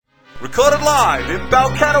Recorded live in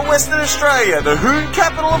Balcatta, Western Australia, the Hoon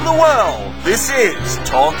capital of the world. This is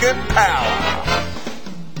Talkin' Power.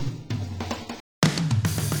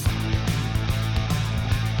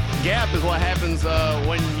 Gap is what happens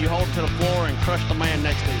when you hold to the floor and crush the man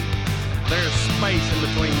next to you. There's space in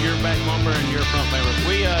between your back bumper and your front bumper.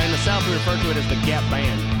 We in the South we refer to it as the gap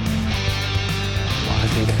band. Well, I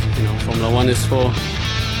think Formula One is for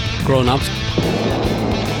grown-ups.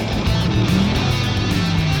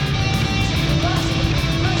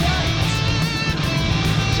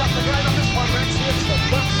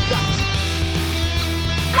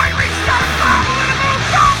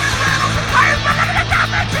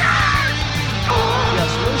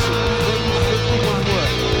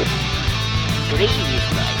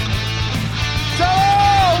 So,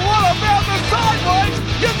 what about the sideways?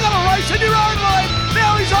 You've got a race in your own lane.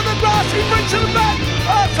 Now he's on the grass, he brings to the back.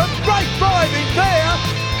 Oh, some great driving there.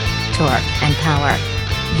 Torque and Power,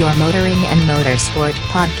 your motoring and motorsport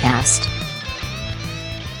podcast.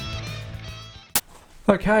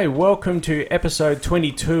 Okay, welcome to episode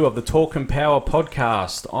 22 of the Talk and Power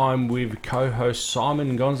podcast. I'm with co-host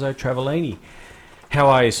Simon Gonzo Travellini. How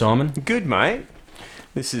are you, Simon? Good, mate.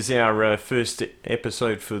 This is our first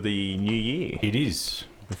episode for the new year. It is.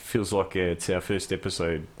 It feels like it's our first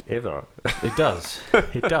episode ever. It does.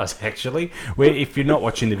 It does, actually. If you're not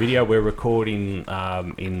watching the video, we're recording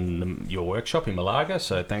in your workshop in Malaga,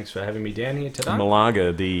 so thanks for having me down here today.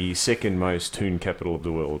 Malaga, the second most Hoon capital of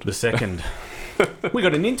the world. The second. We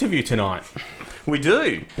got an interview tonight. We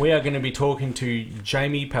do. We are going to be talking to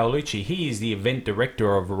Jamie Paolucci. He is the event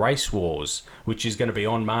director of Race Wars, which is going to be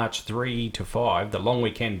on March 3 to 5, the long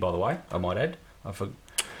weekend, by the way, I might add. It's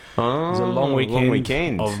a long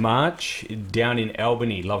weekend of March down in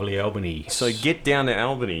Albany, lovely Albany. So get down to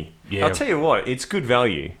Albany. Yeah. I'll tell you what, it's good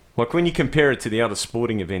value. Like when you compare it to the other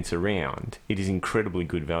sporting events around, it is incredibly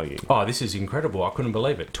good value. Oh, this is incredible. I couldn't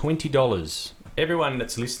believe it. $20. Everyone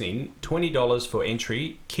that's listening, $20 for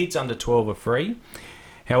entry. Kids under 12 are free.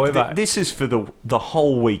 However, this is for the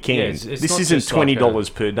whole weekend. Yeah, it's this not isn't just like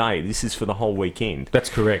 $20 per day. This is for the whole weekend. That's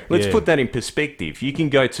correct. Let's yeah. put that in perspective. You can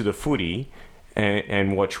go to the footy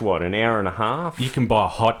and watch, what, an hour and a half? You can buy a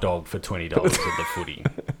hot dog for $20 at the footy.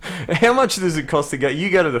 How much does it cost to go? You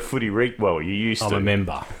go to the footy well, you used to. I'm a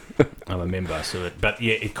member. But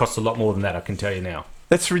yeah, it costs a lot more than that, I can tell you now.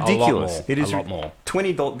 That's ridiculous. It is a lot more.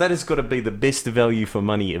 $20. That has got to be the best value for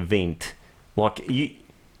money event. Like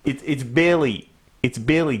it's barely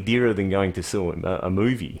dearer than going to see a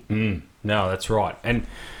movie. No, that's right. And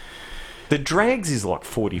the drags is like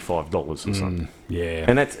 $45 or something. Yeah,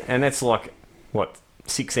 and that's like what,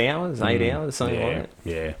 6 hours, 8 hours, something like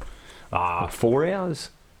that. Yeah. 4 hours.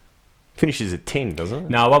 Finishes at 10, doesn't it?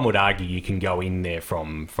 No, one would argue you can go in there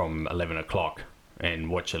from 11 o'clock and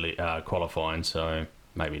watch qualifying. So.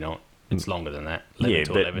 Maybe not. It's longer than that. 11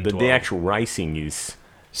 to 11, but the actual racing is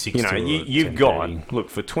 6 you've got, look,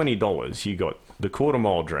 for $20 you got the quarter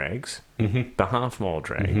mile drags, the half mile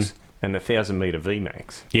drags, and the 1,000-metre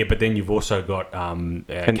VMAX. Yeah, but then you've also got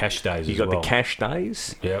cash days as well. You've got the cash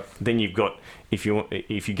days. Yep. Then you've got, if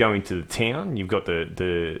you go into the town, you've got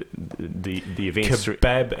the events.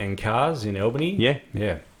 Kebab and cars in Albany.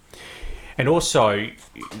 Yeah. And also,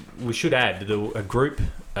 we should add a group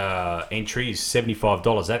entry is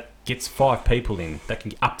 $75. That gets 5 people in. That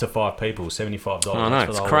can get up to 5 people. $75. Oh no,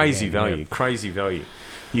 it's crazy value. Yeah. Crazy value.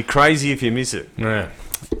 You're crazy if you miss it. Yeah.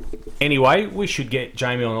 Anyway, we should get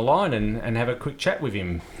Jamie on the line and have a quick chat with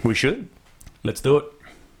him. We should. Let's do it.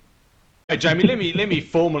 Hey, Jamie, let me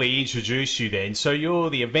formally introduce you then. So you're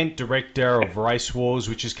the event director of Race Wars,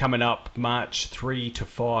 which is coming up March 3 to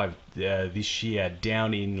 5 this year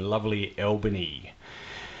down in lovely Albany.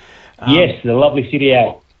 Yes, the lovely city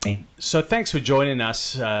out. So thanks for joining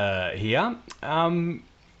us here.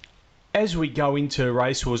 As we go into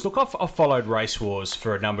Race Wars, look, I've followed Race Wars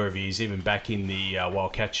for a number of years, even back in the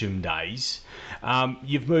Wild Catchem days.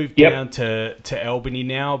 You've moved down to Albany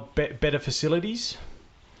now. Better facilities?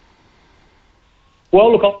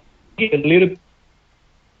 Well, look, I'll get a little...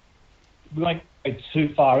 We won't go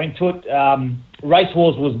too far into it. Race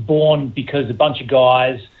Wars was born because a bunch of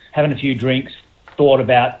guys, having a few drinks, thought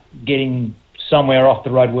about getting somewhere off the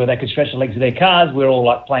road where they could stretch the legs of their cars. We're all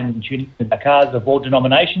like playing and tuning with our cars of all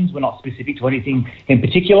denominations. We're not specific to anything in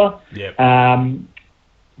particular. Yep.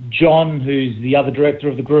 John, who's the other director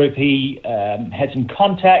of the group, he had some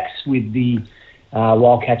contacts with the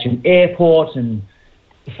Wild Catchem Airport, and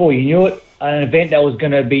before you knew it, an event that was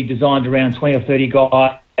going to be designed around 20 or 30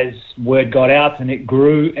 guys, word got out and it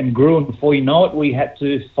grew and grew, and before you know it, we had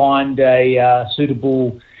to find a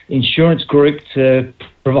suitable insurance group to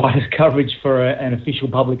provide us coverage for an official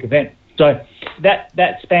public event. So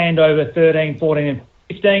that spanned over 13, 14 and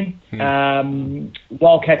 15.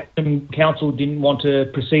 Wildcat Council didn't want to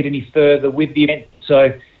proceed any further with the event,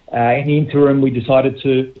 so in the interim we decided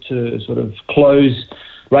to sort of close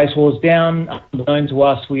Race Wars down. Unknown to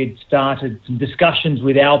us, we had started some discussions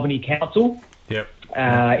with Albany Council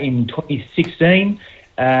in 2016,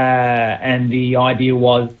 and the idea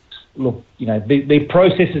was, look, the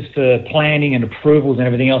processes for planning and approvals and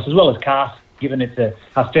everything else, as well as CAST, given it's a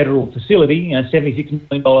federal facility,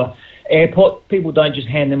 $76 million airport, people don't just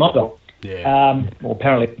hand them over. Well,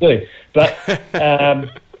 apparently they do. But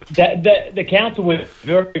the council was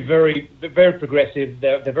very, very, very progressive.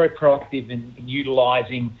 They're very proactive in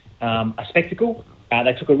utilising a spectacle.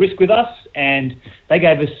 They took a risk with us, and they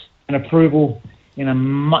gave us an approval in a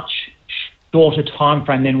much shorter time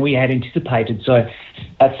frame than we had anticipated. So,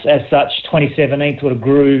 as such, 2017 sort of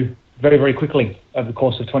grew very, very quickly over the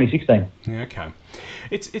course of 2016. Okay.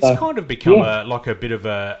 It's kind of become like a bit of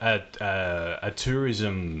a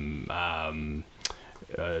tourism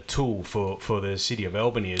tool for the city of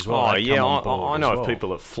Albany as well. Oh, yeah, I know of people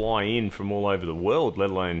that fly in from all over the world, let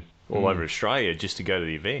alone all over Australia, just to go to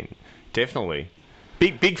the event. Definitely.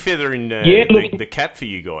 Big feather in the cap for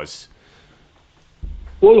you guys.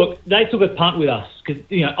 Well, look, they took a punt with us because,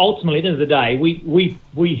 ultimately, at the end of the day, we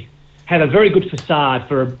have a very good facade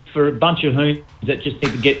for a bunch of hoons that just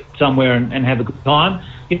need to get somewhere and have a good time.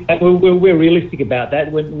 We're realistic about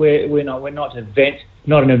that. We're not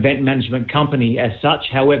an event management company as such.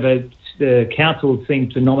 However, the council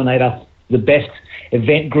seemed to nominate us the best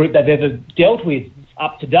event group they've ever dealt with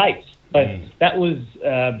up to date. So that was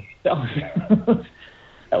that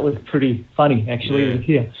was pretty funny, actually.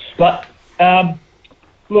 Yeah. But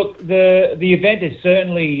look, the event has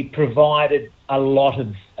certainly provided a lot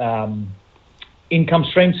of income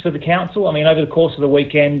streams for the council. I mean, over the course of the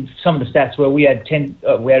weekend, some of the stats were we had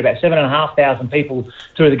about 7,500 people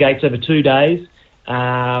through the gates over 2 days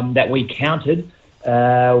that we counted.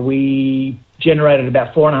 We generated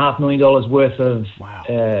about $4.5 million worth of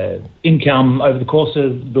income over the course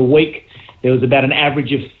of the week. There was about an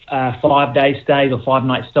average of 5-day stays or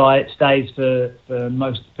 5-night stays for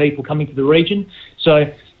most people coming to the region.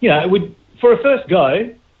 So, for a first go,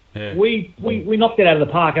 we knocked it out of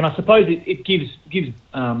the park, and I suppose it gives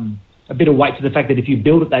a bit of weight to the fact that if you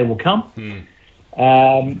build it, they will come.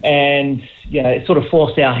 And it sort of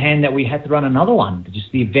forced our hand that we had to run another one.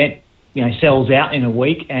 Just the event, sells out in a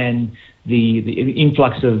week, and the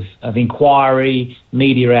influx of inquiry,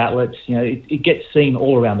 media outlets, it gets seen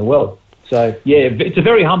all around the world. So it's a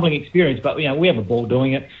very humbling experience, but we have a ball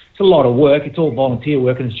doing it. It's a lot of work. It's all volunteer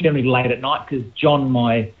work, and it's generally late at night because John,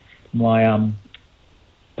 my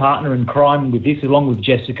partner in crime with this, along with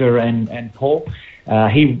Jessica and Paul,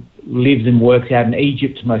 he lives and works out in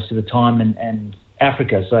Egypt most of the time and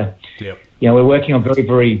Africa. So, we're working on very,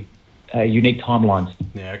 very unique timelines.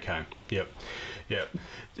 Yeah, okay. Yep.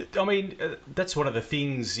 I mean, that's one of the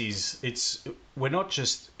things we won't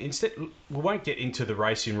get into the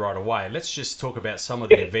racing right away. Let's just talk about some of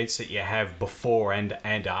the events that you have before and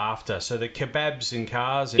after. So the kebabs and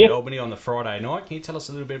cars in Albany on the Friday night. Can you tell us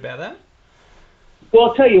a little bit about that? Well,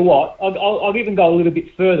 I'll tell you what, I'll even go a little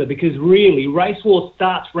bit further because really Race Wars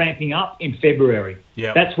starts ramping up in February.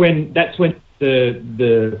 Yeah. That's when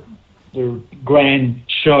the grand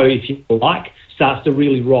show, if you like, starts to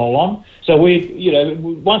really roll on. So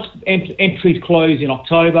once entries close in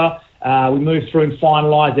October, we move through and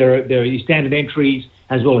finalise. There are your standard entries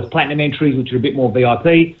as well as platinum entries, which are a bit more VIP.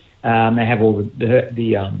 They have all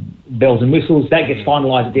the bells and whistles. That gets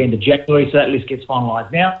finalised at the end of January, so that list gets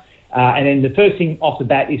finalised now. And then the first thing off the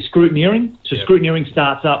bat is scrutineering. So scrutineering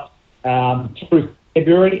starts up through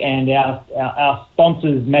February, and our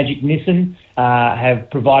sponsors, Magic Nissan, have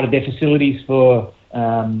provided their facilities for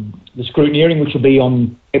the scrutineering, which will be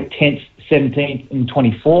on 10th, 17th and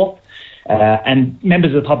 24th. And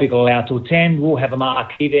members of the public are allowed to attend. We'll have a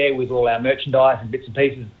marquee there with all our merchandise and bits and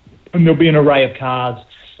pieces. And there'll be an array of cars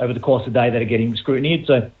over the course of the day that are getting scrutineered.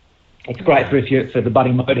 So it's great for the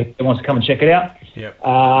budding motor who wants to come and check it out. Yep.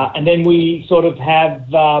 And then we sort of have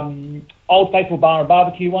Old Faithful Bar and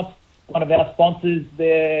Barbecue, one of our sponsors.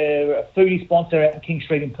 They're a foodie sponsor at King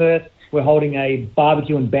Street in Perth. We're holding a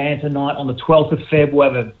barbecue and banter night on the 12th of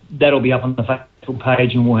Feb. That'll be up on the Facebook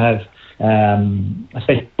page, and we'll have a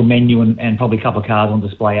special menu and probably a couple of cars on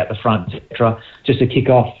display at the front, etc., just to kick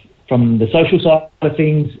off from the social side of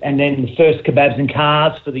things. And then the first Kebabs and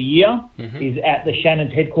Cars for the year is at the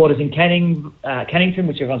Shannon's headquarters in Cannington,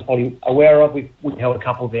 which everyone's probably aware of. We've held a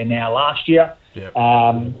couple there now last year. Yep.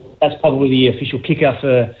 That's probably the official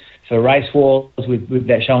kicker for Race Wars with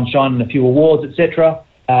that show and shine and a few awards, etc.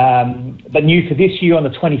 But new for this year on the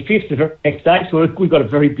 25th, the very next day, so we've got a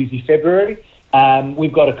very busy February.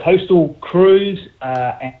 We've got a coastal cruise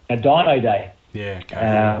and a Dino Day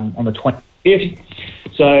on the 25th.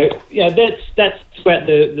 So, that's throughout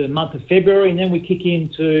the month of February, and then we kick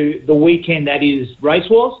into the weekend that is Race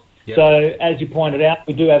Wars. Yep. So, as you pointed out,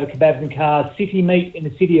 we do have a Kebabs and Cars city meet in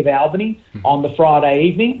the city of Albany on the Friday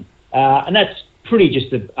evening, and that's pretty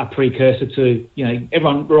just a precursor to,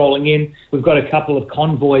 everyone rolling in. We've got a couple of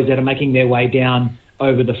convoys that are making their way down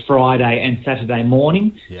over the Friday and Saturday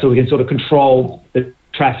morning, so we can sort of control the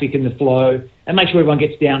traffic and the flow and make sure everyone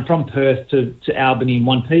gets down from Perth to Albany in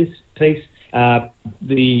one piece.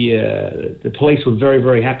 The police were very,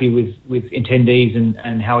 very happy with attendees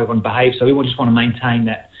and how everyone behaved, so we just want to maintain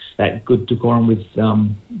that good decorum with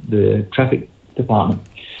the traffic department.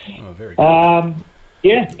 Oh, very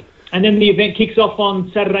good. And then the event kicks off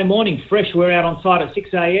on Saturday morning. Fresh, we're out on site at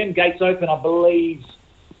 6 a.m. Gates open, I believe,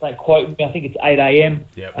 they quote me, I think it's 8 a.m.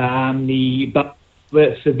 Yep. But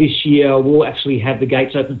for this year, we'll actually have the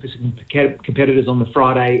gates open for some competitors on the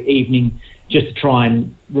Friday evening just to try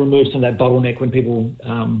and remove some of that bottleneck when people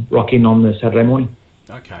rock in on the Saturday morning.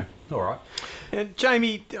 Okay, all right. And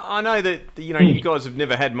Jamie, I know that you guys have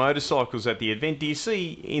never had motorcycles at the event. Do you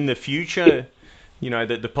see in the future,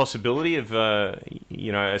 the possibility of a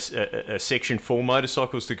section for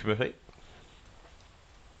motorcycles to compete?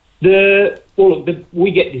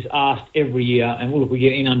 We get this asked every year, and we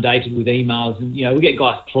get inundated with emails, and we get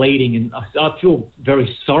guys pleading, and I feel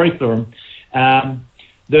very sorry for them.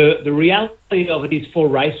 The reality of it is, for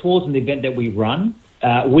Race Wars and the event that we run,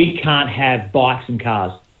 we can't have bikes and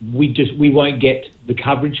cars. We won't get the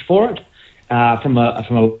coverage for it from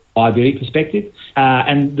a liability perspective.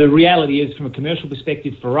 And the reality is, from a commercial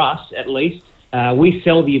perspective, for us at least, we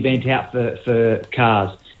sell the event out for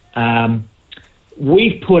cars.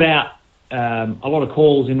 We've put out a lot of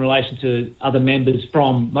calls in relation to other members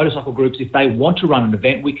from motorcycle groups. If they want to run an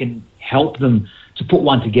event, we can help them to put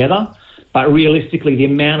one together. But realistically, the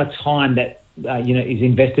amount of time that is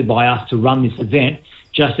invested by us to run this event,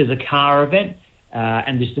 just as a car event,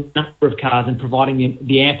 and just the number of cars and providing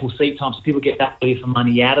the ample seat time so people get that value for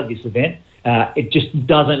money out of this event, it just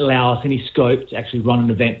doesn't allow us any scope to actually run an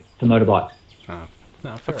event for motorbikes.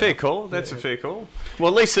 No, fair call. That's a fair call.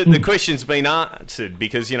 Well, at least the question's been answered,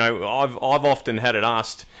 because I've often had it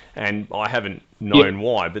asked and I haven't known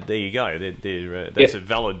why. But there you go. That's a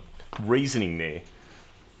valid reasoning there.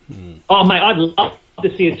 Oh mate, I'd love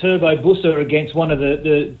to see a turbo Bussa against one of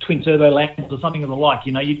the twin turbo Lands or something of the like.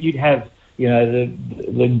 You'd have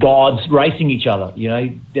the gods racing each other.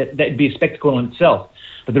 That'd be a spectacle in itself.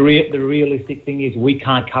 But the realistic thing is, we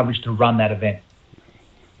can't coverage to run that event.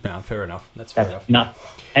 No, fair enough. That's fair enough. No.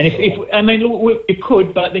 And if it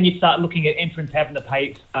could, but then you start looking at entrants having to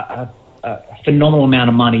pay a phenomenal amount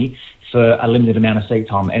of money for a limited amount of seat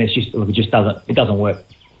time, and it doesn't work.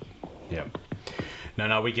 Yeah.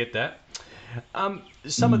 No, we get that.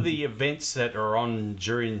 Some of the events that are on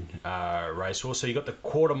during Race Wars, so you got the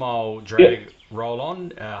quarter mile drag roll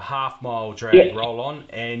on, half mile drag roll on,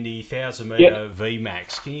 and the 1,000 metre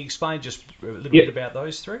VMAX. Can you explain just a little bit about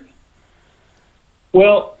those three?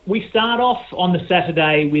 Well, we start off on the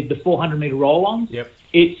Saturday with the 400 metre roll-on. Yep.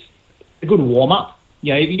 It's a good warm-up.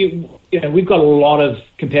 We've got a lot of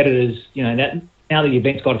competitors, that now the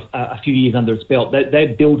event's got a few years under its belt, they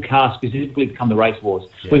build cars specifically to come to Race Wars.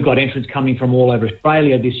 Yep. We've got entrants coming from all over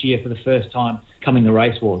Australia this year for the first time coming to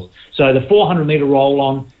Race Wars. So the 400 metre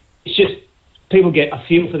roll-on, it's just people get a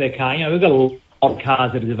feel for their car. We've got a lot of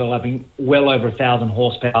cars that are developing well over 1,000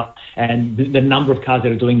 horsepower, and the number of cars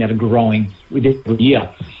that are doing that are growing with every year.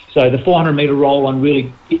 So the 400 metre roll-on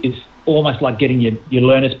really is almost like getting your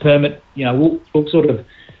learner's permit. We'll sort of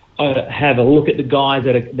have a look at the guys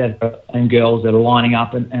and girls that are lining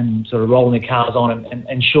up and sort of rolling their cars on and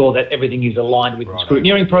ensure that everything is aligned with the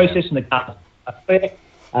scrutineering process and the cars are fair.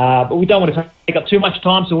 But we don't want to take up too much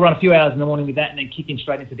time, so we'll run a few hours in the morning with that and then kick in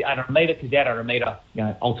straight into the 800 metre, because the 800 metre,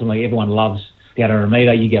 ultimately everyone loves the 800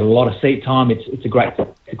 metre. You get a lot of seat time. It's a great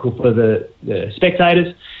spectacle for the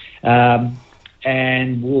spectators.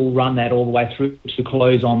 And we'll run that all the way through to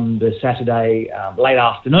close on the Saturday late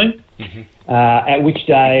afternoon. Mm-hmm. At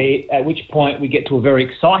which point we get to a very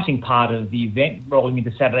exciting part of the event, rolling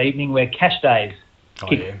into Saturday evening, where cash days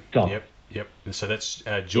kick off. Yep. So that's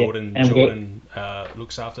Jordan. Jordan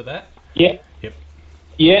looks after that. Yeah. Yep.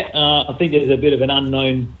 Yeah, I think there's a bit of an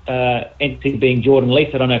unknown entity being Jordan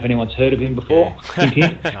Leith. I don't know if anyone's heard of him before.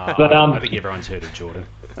 Yeah. But I think everyone's heard of Jordan.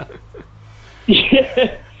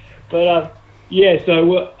 Yeah, but so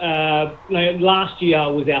last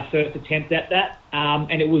year was our first attempt at that,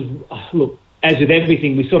 and it was as with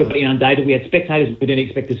everything, we sort of got inundated. We had spectators we didn't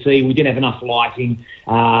expect to see. We didn't have enough lighting.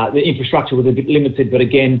 The infrastructure was a bit limited, but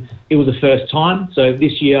again, it was the first time. So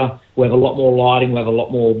this year we'll have a lot more lighting. We'll have a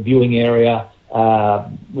lot more viewing area.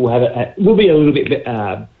 We'll be a little bit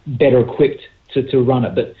better equipped to run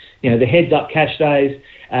it. But the heads-up cash days.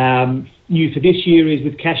 New for this year is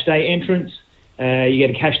with cash day entrance. You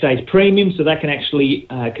get a cash days premium, so they can actually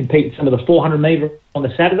compete with some of the 400 metre on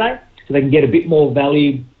the Saturday, so they can get a bit more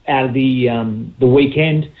value out of the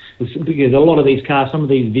weekend, because a lot of these cars, some of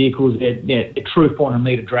these vehicles, they're true 400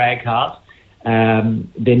 metre drag cars.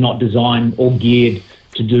 They're not designed or geared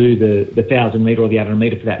to do the 1,000 metre or the 800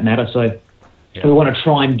 metre for that matter. So we want to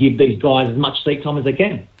try and give these guys as much seat time as they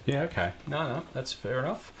can. Yeah, okay. No, that's fair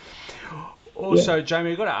enough. Also,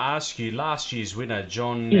 Jamie, I've got to ask you, last year's winner,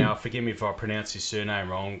 John, now forgive me if I pronounce his surname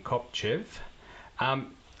wrong, Kopchev,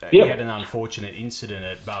 he had an unfortunate incident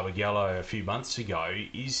at Barbagallo a few months ago.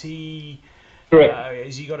 Is he... Correct.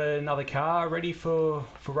 Has he got another car ready for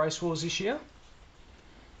Race Wars this year?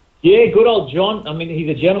 Yeah, good old John. I mean, he's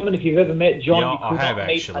a gentleman. If you've ever met John, yeah, I have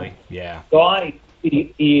actually. Yeah. Guy,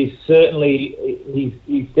 he is certainly,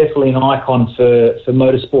 he's definitely an icon for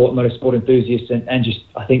motorsport enthusiasts, and just,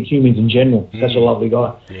 I think, humans in general. Such a lovely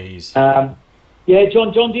guy. Yeah, he is.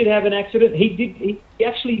 John did have an accident. He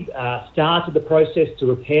actually started the process to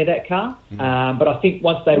repair that car, but I think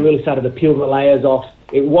once they really started to peel the layers off,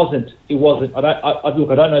 it wasn't. I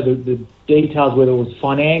don't know the details, whether it was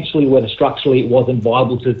financially, whether structurally it wasn't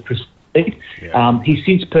viable to proceed. Yeah. He's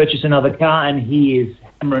since purchased another car, and he is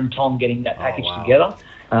hammer and tong getting that package together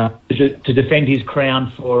to defend his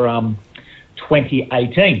crown for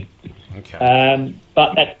 2018. Okay.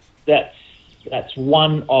 But that's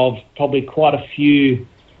one of probably quite a few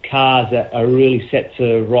cars that are really set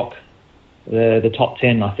to rock the top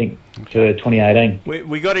 10, I think, for 2018.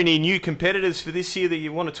 We got any new competitors for this year that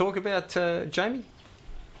you want to talk about, Jamie?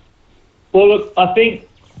 Well, look, I think,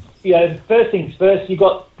 first things first, you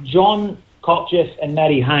got John Kopchev and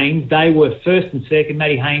Matty Haynes. They were first and second.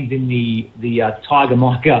 Matty Haynes in the Tiger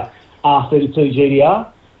Mica R32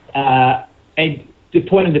 GTR. And to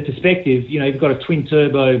put into perspective, you've got a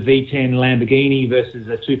twin-turbo V10 Lamborghini versus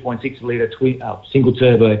a 2.6-litre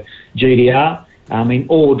single-turbo GTR. I mean,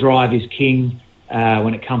 all drive is king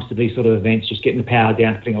when it comes to these sort of events, just getting the power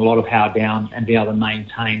down, putting a lot of power down, and be able to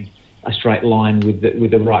maintain a straight line with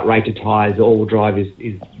the right rate of tyres. All drive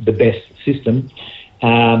is the best system.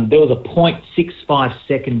 There was a 0.65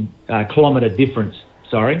 second kilometre difference,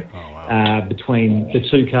 between the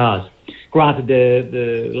two cars. Granted,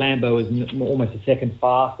 the Lambo is almost a second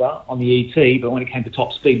faster on the ET, but when it came to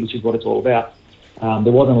top speed, which is what it's all about,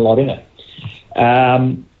 there wasn't a lot in it.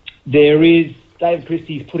 David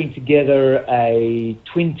Christie's putting together a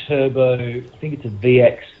twin-turbo, I think it's a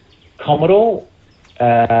VX Commodore,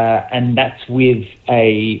 and that's with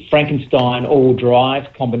a Frankenstein all-wheel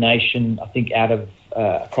drive combination, I think, out of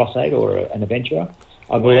a Cross8 or an Adventurer,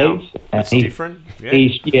 I believe. That's different. Yeah.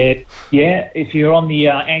 If you're on the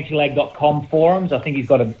antilag.com forums, I think he's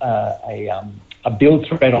got a build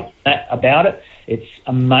thread on that about it. It's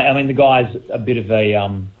I mean, the guy's a bit of a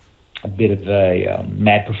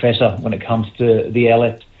mad professor when it comes to the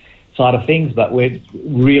LS side of things, but we're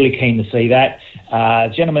really keen to see that. A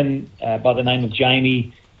gentleman by the name of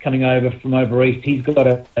Jamie coming over from over east, he's got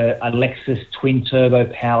a Lexus twin-turbo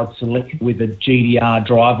powered Select with a GDR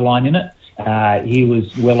driveline in it. He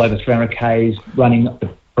was well over 300 Ks running up the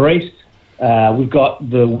east. We've got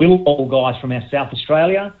the Willall guys from our South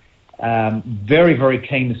Australia. Very, very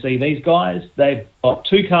keen to see these guys. They've got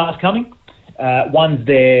two cars coming. One's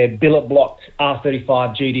their billet-blocked R35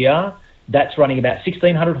 GDR. That's running about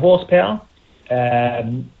 1,600 horsepower.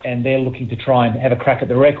 And they're looking to try and have a crack at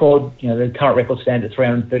the record. The current record stands at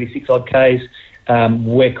 336 odd Ks.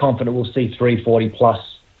 We're confident we'll see 340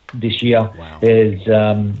 plus this year. Wow. There's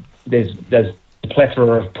a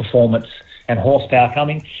plethora of performance and horsepower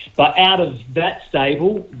coming. But out of that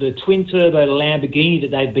stable, the twin-turbo Lamborghini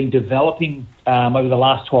that they've been developing over the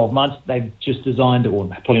last 12 months, they've just designed, or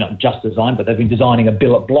probably not just designed, but they've been designing a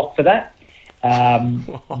billet block for that.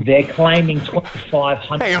 They're claiming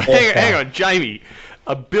 2,500 Hang on, Jamie.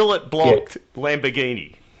 A billet-blocked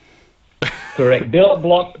Lamborghini. Correct.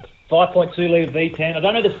 Billet-blocked 5.2-litre V10. I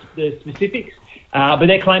don't know the specifics, but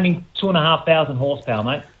they're claiming 2,500 horsepower,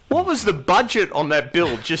 mate. What was the budget on that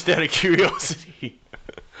build, just out of curiosity?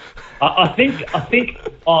 I think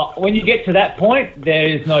when you get to that point, there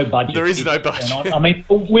is no budget. There is no budget. I mean,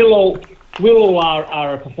 Willall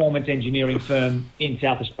are a performance engineering firm in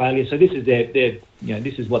South Australia, so this is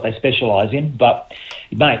this is what they specialise in. But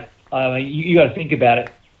mate, you got to think about it.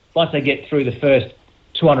 Once they get through the first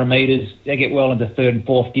 200 metres, they get well into third and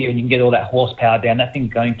fourth gear, and you can get all that horsepower down. That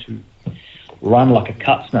thing's going to run like a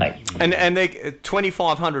cut snake. And they're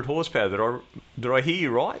 2,500 horsepower. Did I hear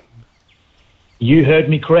you right? You heard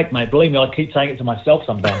me correct, mate. Believe me, I keep saying it to myself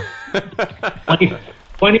sometimes.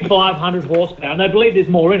 2,500 horsepower. And I believe there's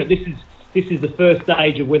more in it. This is the first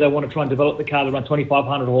stage of where they want to try and develop the car to run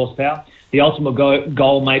 2,500 horsepower. The ultimate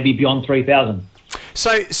goal may be beyond 3,000.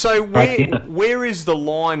 So where is the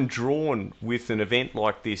line drawn with an event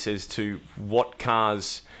like this as to what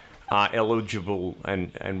cars are eligible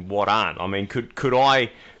and what aren't? I mean, could I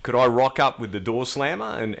rock up with the door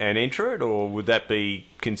slammer and enter it, or would that be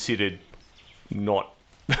considered not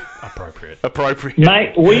appropriate?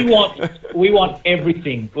 Mate, we want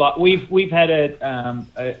everything. Like we've had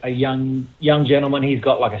a young gentleman. He's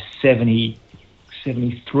got like a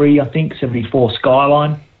 73, I think, 74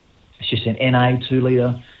 Skyline. It's just an NA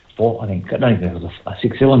 2-litre, I don't even think it was a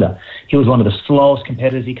 6-cylinder. He was one of the slowest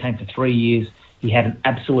competitors. He came for 3 years. He had an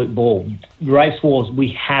absolute ball. Race Wars, we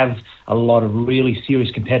have a lot of really serious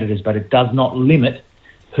competitors, but it does not limit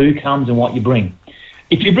who comes and what you bring.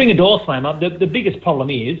 If you bring a door slammer, the biggest problem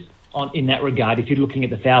is, in that regard, if you're looking at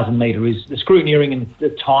the 1,000 metre, is the scrutineering and the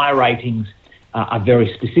tyre ratings are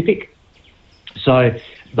very specific. So,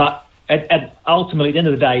 but ultimately, at the end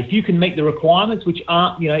of the day, if you can meet the requirements, which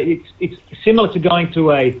aren't, it's similar to going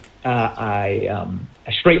to a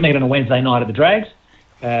street meet on a Wednesday night at the drags.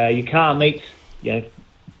 Your car meets,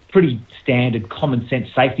 pretty standard common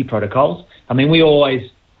sense safety protocols. I mean, we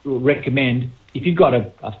always recommend, if you've got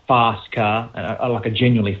a fast car, like a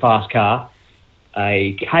genuinely fast car,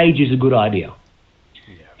 a cage is a good idea.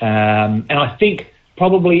 Yeah. And I think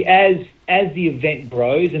probably as the event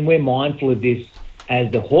grows, and we're mindful of this,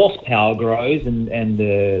 as the horsepower grows and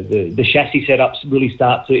the chassis setups really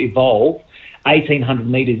start to evolve, 1,800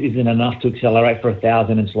 metres isn't enough to accelerate for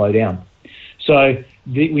 1,000 and slow down. So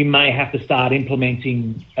we may have to start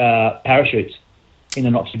implementing parachutes in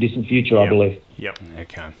the not-too-distant future, I believe. Yep.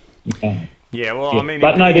 Okay. Yeah, well, I mean...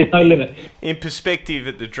 But no, there's no limit. In perspective,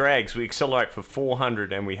 at the drags, we accelerate for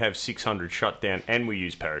 400 and we have 600 shut down and we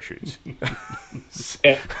use parachutes.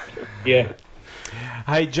 Yeah.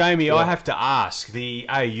 Hey, Jamie, I have to ask, the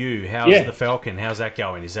AU, how's the Falcon? How's that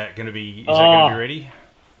going? Is that going to be ready?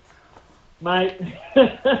 Mate,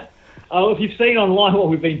 if you've seen online what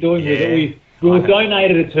we've been doing with it, we've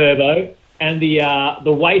donated a turbo, and the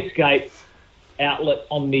wastegate outlet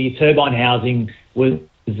on the turbine housing was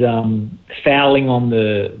fouling on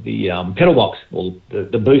the pedal box, or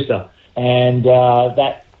the booster, and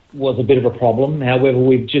that was a bit of a problem. However,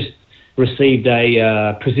 we've just received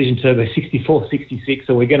a Precision Turbo 6466,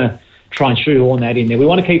 so we're going to try and shoehorn that in there. We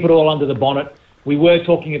want to keep it all under the bonnet. We were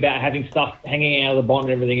talking about having stuff hanging out of the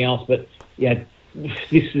bonnet and everything else, but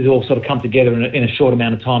this has all sort of come together in a short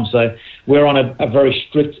amount of time, so we're on a very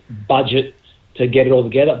strict budget to get it all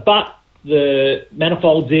together. But the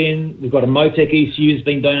manifold's in, we've got a Motec ECU that's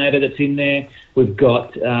been donated that's in there, we've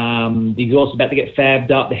got the exhaust about to get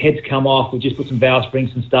fabbed up, the head's come off, we've just put some valve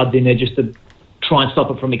springs and studs in there just to try and stop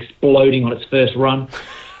it from exploding on its first run.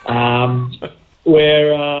 We've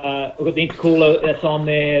got the intercooler that's on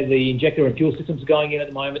there, the injector and fuel systems are going in at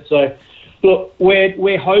the moment. So, look,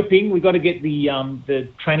 we're hoping we've got to get the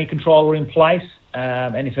tranny controller in place,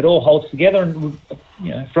 and if it all holds together, and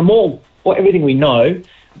from everything we know,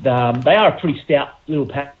 they are a pretty stout little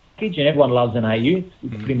package, and everyone loves an AU.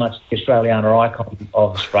 It's pretty much the Australiana icon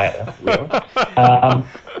of Australia, really.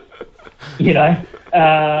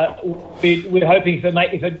 We're hoping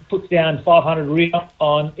if it puts down 500 rear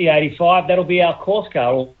on E85, that'll be our course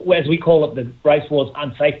car, or as we call it, the Race Wars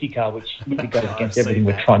unsafety car, which really goes against everything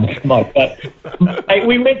we're trying to promote. But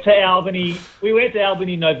we went to Albany. We went to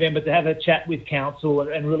Albany in November to have a chat with council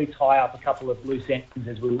and really tie up a couple of loose ends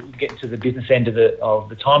as we get to the business end of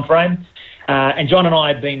the time frame. And John and I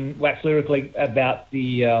had been wax lyrically about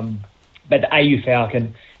the AU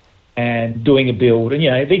Falcon and doing a build, and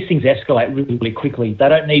these things escalate really, really quickly. They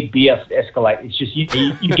don't need BS to escalate. It's just you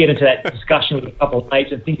get into that discussion with a couple of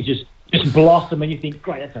mates, and things just blossom, and you think,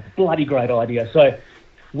 great, that's a bloody great idea. So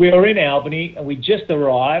we were in Albany, and we just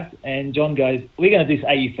arrived, and John goes, we're going to do this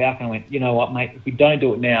AU Falcon. I went, you know what, mate? If we don't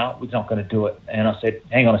do it now, we're not going to do it. And I said,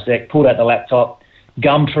 hang on a sec. Pulled out the laptop,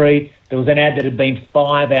 Gumtree. There was an ad that had been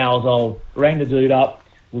 5 hours old. Rang the dude up.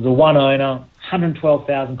 It was a one owner.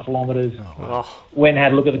 112,000 kilometres. Went and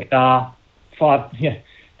had a look at the car.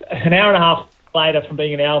 An hour and a half later from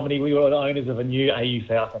being in Albany, we were the owners of a new AU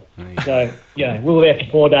Falcon. So, we were there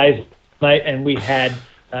for 4 days, mate, and we had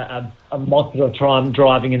a monster of time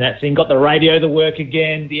driving in that thing. Got the radio to work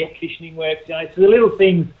again, the air conditioning works. So the little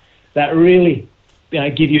things that really,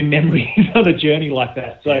 give you memories of a journey like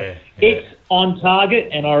that. So it's on target,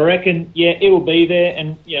 and I reckon, it will be there,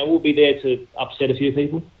 and we'll be there to upset a few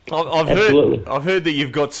people. I've heard that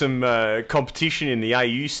you've got some competition in the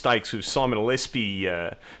AU stakes with Simon Gillespie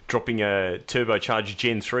dropping a turbocharged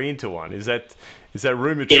Gen 3 into one. Is that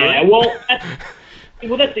rumour true? Yeah,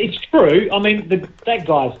 it's true. I mean, that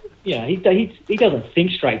guy's, he doesn't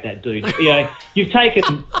think straight. That dude. You've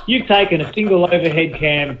taken a single overhead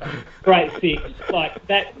cam, straight six like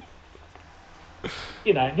that.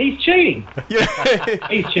 He's cheating. Yeah,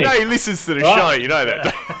 he's cheating. He listens to the show. You know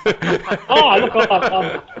that. Look,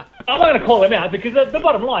 I'm not going to call him out because the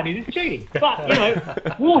bottom line is he's cheating.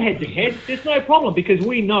 But we'll head to head. There's no problem because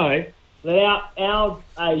we know that our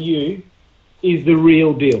AU is the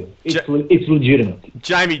real deal. It's legitimate.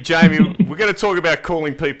 Jamie, we're going to talk about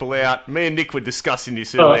calling people out. Me and Nick were discussing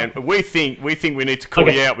this earlier, and we think we need to call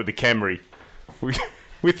you out with the Camry. We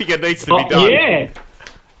think it needs to be done. Yeah.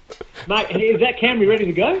 Mate, is that Camry ready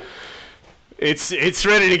to go? It's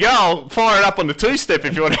ready to go. I'll fire it up on the two-step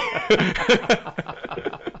if you want.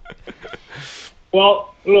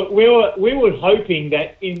 Well, look, we were hoping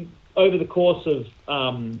that over the course of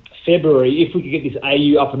February, if we could get this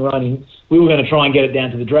AU up and running, we were going to try and get it down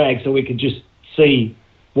to the drag so we could just see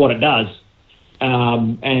what it does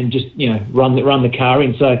and just run the car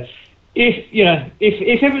in. So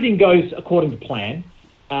if everything goes according to plan.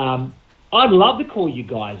 I'd love to call you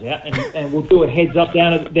guys out, and we'll do a heads up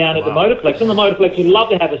down at the Motorplex. On the Motorplex, we'd love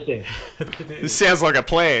to have us there. This sounds like a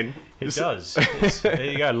plan. It does. There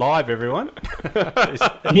you go, live, everyone.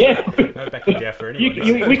 Yeah. No back to Gaffer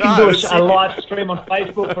anyway. We can do a live stream on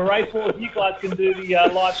Facebook for Race Wars. You guys can do the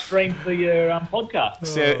live stream for your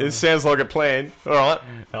podcast. It sounds like a plan. All right.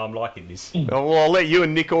 No, I'm liking this. Well, I'll let you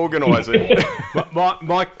and Nick organise it.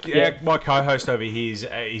 My co-host over here,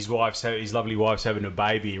 his lovely wife's having a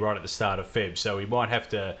baby right at the start of Feb, so we might have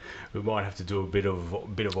to do a bit of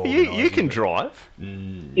organising. You can drive.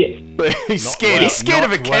 Yeah. He's scared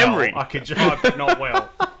of a Camry. I can drive, but not well.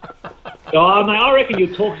 Oh, mate, I reckon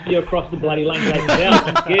you'll talk to you across the bloody lane taking it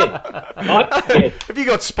out. I'm scared. Have you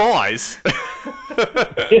got spies?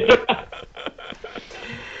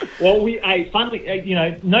 Well,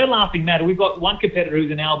 funnily, no laughing matter. We've got one competitor who's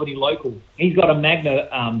an Albany local. He's got a Magna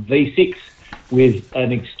V6 with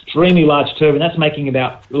an extremely large turbine. That's making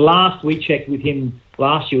about, last we checked with him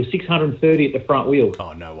last year, 630 at the front wheel.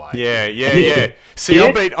 Oh, no way. Yeah. See,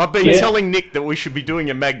 I've been telling Nick that we should be doing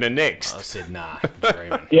a Magna next. I said, nah, I'm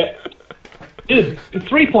dreaming. Yeah. Dude,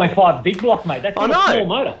 3.5 big block, mate. That's not a small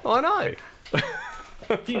motor. I know.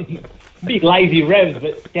 Big lazy revs,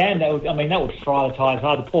 but damn, that would fry the tyres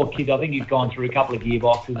hard. The poor kid, I think he's gone through a couple of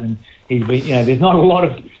gearboxes, and he's been, there's not a lot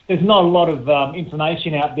of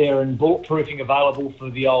information out there and bulletproofing available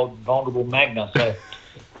for the old vulnerable Magna. So,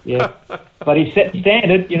 yeah, but he set the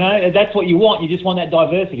standard. That's what you want. You just want that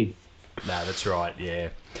diversity. No, that's right. Yeah.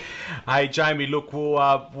 Hey, Jamie, look, we'll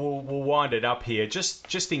wind it up here.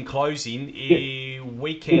 Just in closing,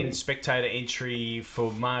 weekend spectator entry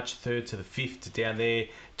for March 3rd to the 5th down there,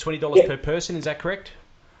 $20 per person. Is that correct?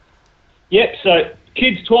 Yep. So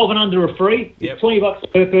kids 12 and under are free. Yep. It's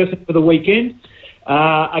 $20 per person for the weekend.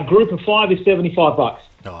 A group of 5 is $75.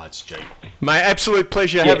 Oh, it's cheap. Mate, absolute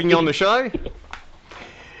pleasure having you on the show.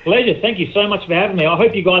 Pleasure. Thank you so much for having me. I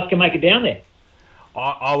hope you guys can make it down there.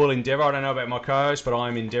 I will endeavour. I don't know about my co-host, but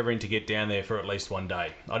I'm endeavouring to get down there for at least one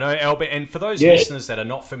day. I know Albany, and for those listeners that are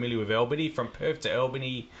not familiar with Albany, from Perth to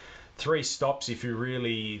Albany, 3 stops if you're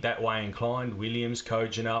really that way inclined: Williams,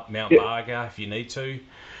 Kojonup, Mount Barger if you need to.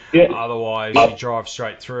 Yeah. Otherwise, you drive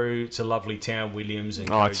straight through. It's a lovely town, Williams, and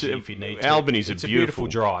if you need to. Albany's a beautiful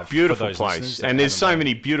drive, beautiful place, and there's so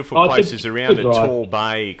many beautiful places around it, Tall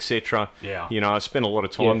Bay, etc. Yeah. I spent a lot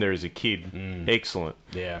of time there as a kid. Excellent.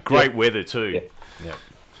 Yeah. Great weather too. Yeah.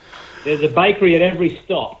 There's a bakery at every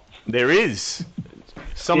stop. There is.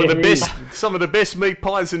 Some of the best meat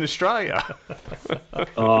pies in Australia.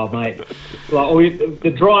 Oh, mate.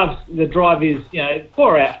 The drive is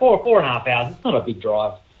 4.5 hours. It's not a big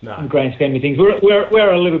drive. No. In the grand scheme of things.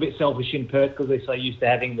 We're a little bit selfish in Perth because we're so used to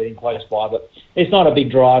having everything close by, but it's not a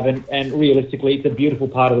big drive, and realistically, it's a beautiful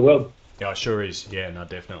part of the world. Yeah, it sure is. Yeah, no,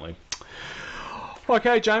 definitely.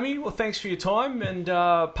 Okay, Jamie, well, thanks for your time, and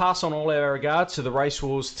pass on all our regards to the Race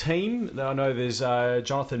Wars team. I know there's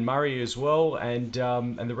Jonathan Murray as well, and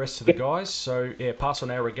the rest of the guys. So, yeah, pass on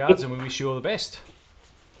our regards, and we wish you all the best.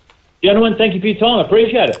 Gentlemen, thank you for your time. I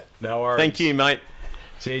appreciate it. No worries. Thank you, mate.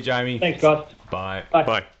 See you, Jamie. Thanks, guys. Bye.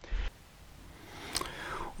 Bye.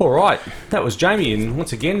 All right, that was Jamie, and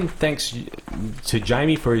once again, thanks to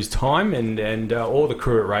Jamie for his time and all the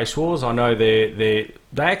crew at Race Wars. I know they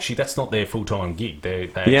actually, that's not their full-time gig. They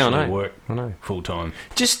actually work full-time.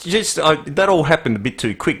 Just that all happened a bit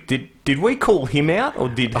too quick. Did Did we call him out, or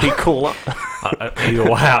did he call up? Either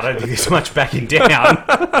way, I don't think there's much backing down.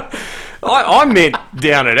 I meant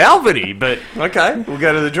down at Albany, but okay, we'll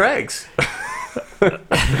go to the drags.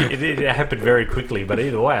 It happened very quickly, but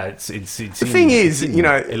either way, it's the thing is, you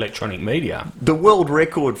know, electronic media. The world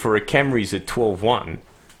record for a Camry's at 12.1,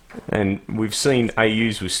 and we've seen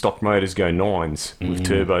AUs with stock motors go 9s with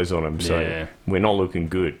turbos on them, so we're not looking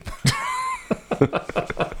good.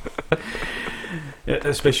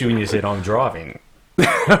 Especially when you said I'm driving.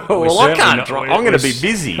 Well, I can't drive. I'm going to be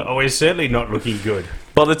busy. We're certainly not looking good.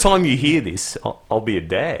 By the time you hear this, I'll be a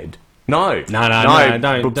dad. No,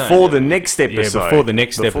 don't. Before the next episode. Yeah, before the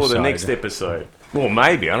next episode. Well,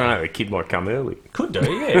 maybe. I don't know. The kid might come early. Could do,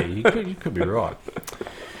 yeah. You could be right.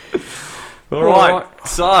 All right.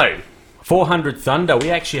 So, 400 Thunder.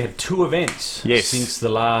 We actually had 2 events since the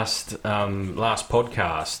last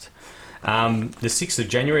podcast. The 6th of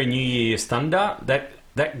January, New Year's Thunder.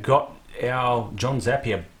 That got our John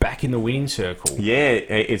Zappia back in the winning circle. Yeah,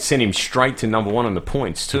 it sent him straight to number 1 on the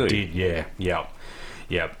points too. It did, yeah.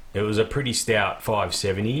 It was a pretty stout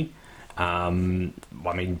 570. I mean,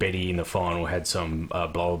 Betty in the final had some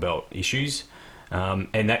blower belt issues,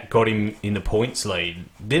 and that got him in the points lead.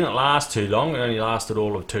 Didn't last too long. It only lasted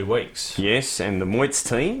all of 2 weeks. Yes, and the Moitz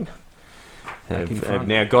team have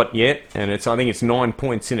now got and I think it's 9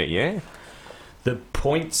 points in it. Yeah, the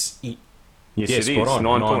points. Yes, it is.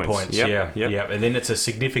 9 points. Yep. And then it's a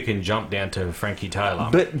significant jump down to Frankie Taylor.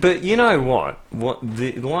 But you know what?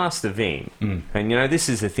 The last event, and you know, this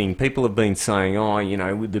is the thing. People have been saying, oh, you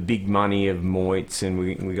know, with the big money of Moitz, and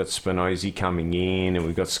we got Spinozzi coming in, and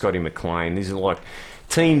we've got Scotty McLean. These are like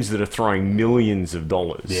teams that are throwing millions of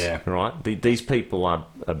dollars. Yeah. Right? These people are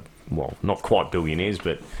well, not quite billionaires,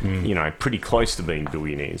 but you know, pretty close to being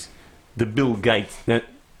billionaires. The Bill Gates.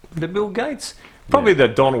 Probably the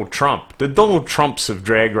Donald Trump. The Donald Trumps of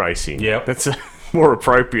drag racing. Yeah. That's more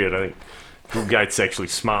appropriate, I think. Bill Gates is actually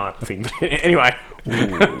smart, I think. Anyway.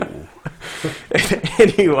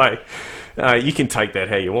 Anyway, you can take that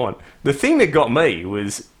how you want. The thing that got me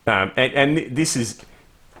was, and this is,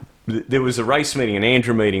 there was a race meeting, an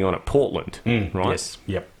Andrew meeting on at Portland, right? Yes,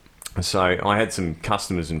 yep. So I had some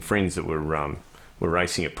customers and friends that were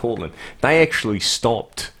racing at Portland. They actually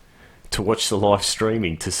stopped to watch the live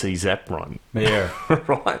streaming to see Zap run. Yeah.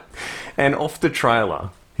 Right? And off the trailer,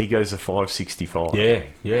 he goes a 565. Yeah,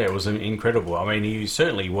 it was incredible. I mean, he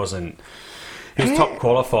certainly wasn't... He was top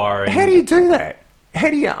qualifier. How do you do that? How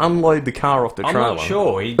do you unload the car off the trailer? I'm not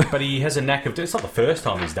sure, but he has a knack of... It's not the first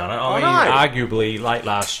time he's done it. I mean, arguably, late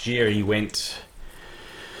last year, he went...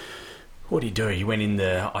 What did he do? He went in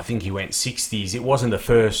I think he went 60s. It wasn't the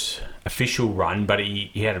first official run, but he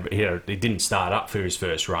didn't start up for his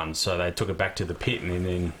first run, so they took it back to the pit, and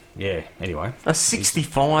then anyway. A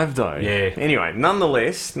 65 though. Yeah. Anyway,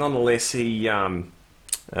 nonetheless, he overpowered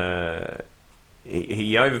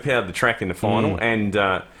the track in the final, and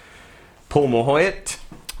Paul Mahoyet,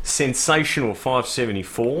 sensational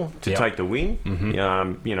 574 to take the win.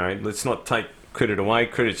 Mm-hmm. You know, let's not take credit away.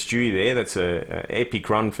 Credit's due there. That's a epic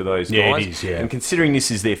run for those guys. Yeah, it is, yeah. And considering this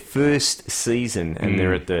is their first season and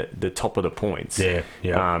they're at the top of the points, you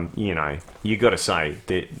know, you got to say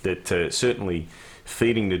that certainly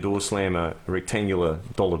feeding the door slammer rectangular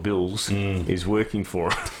dollar bills is working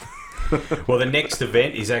for them. Well, the next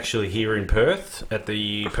event is actually here in Perth at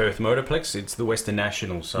the Perth Motorplex. It's the Western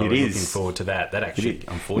National, so we're looking forward to that. That actually,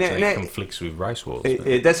 unfortunately, conflicts with Race Wars.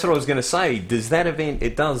 That's what I was going to say. Does that event?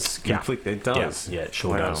 It does conflict. Yeah. It does. Yeah, it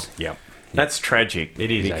sure does. Yeah. That's tragic.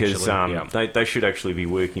 It is, because they should actually be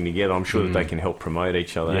working together. I'm sure that they can help promote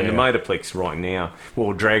each other. And the Motorplex right now,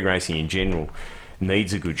 well, drag racing in general,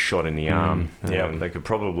 needs a good shot in the arm. They could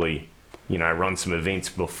probably, you know, run some events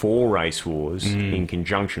before Race Wars in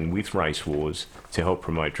conjunction with Race Wars to help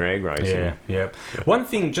promote drag racing. Yeah. One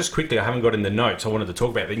thing, just quickly, I haven't got in the notes I wanted to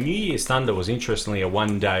talk about. The New Year's Thunder was interestingly a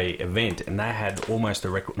one-day event, and they had almost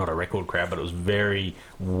not a record crowd, but it was very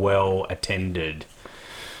well attended.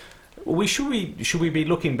 Should we be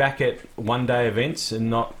looking back at one-day events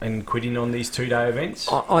and quitting on these two-day events?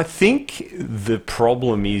 I think the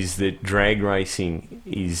problem is that drag racing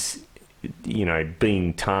is, you know,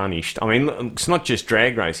 being tarnished. I mean, it's not just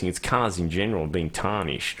drag racing, it's cars in general being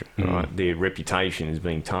tarnished, right? Their reputation is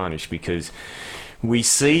being tarnished because we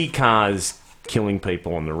see cars killing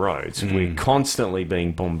people on the roads. We're constantly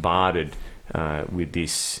being bombarded with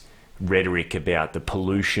this rhetoric about the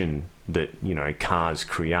pollution that, you know, cars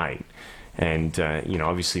create. And, you know,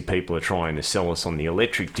 obviously people are trying to sell us on the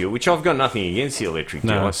electric deal, which I've got nothing against the electric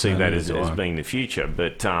deal. I see that as being the future.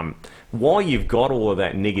 But while you've got all of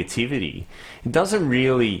that negativity, it doesn't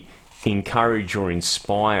really encourage or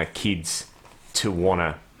inspire kids to want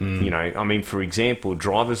to You know, I mean, for example,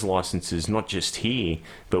 driver's licenses, not just here,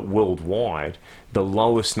 but worldwide, the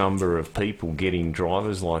lowest number of people getting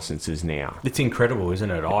driver's licenses now. It's incredible, isn't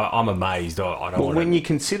it? I'm amazed. I don't Well, want when you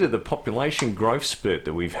consider the population growth spurt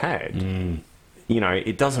that we've had, you know,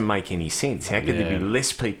 it doesn't make any sense. How could there be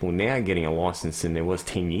less people now getting a license than there was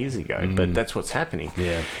 10 years ago? But that's what's happening.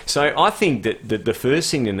 Yeah. So I think that the first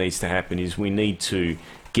thing that needs to happen is we need to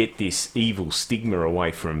get this evil stigma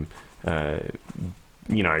away from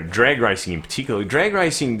you know, drag racing in particular. Drag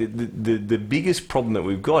racing, the biggest problem that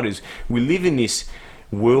we've got is we live in this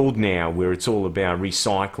world now where it's all about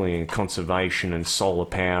recycling and conservation and solar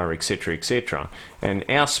power, etc., etc. And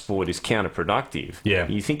our sport is counterproductive. Yeah.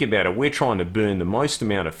 You think about it, we're trying to burn the most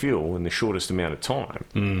amount of fuel in the shortest amount of time.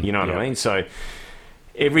 You know what I mean? So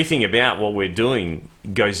everything about what we're doing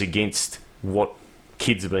goes against what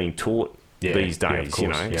kids are being taught these days, you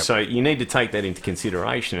know. So you need to take that into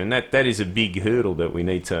consideration, and that is a big hurdle that we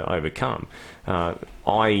need to overcome. I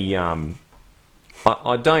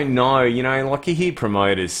don't know, you know, like you hear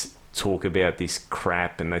promoters talk about this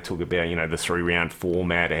crap, and they talk about, you know, the 3-round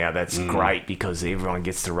format, how that's great because everyone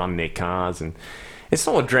gets to run their cars, and it's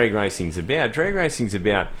not what drag racing's about. Drag racing's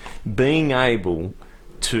about being able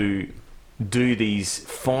to do these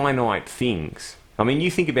finite things. I mean,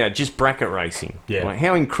 you think about just bracket racing. Like,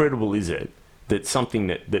 how incredible is it that something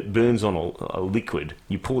that burns on a liquid,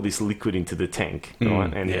 you pour this liquid into the tank,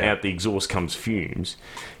 right, and out the exhaust comes fumes,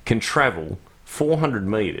 can travel 400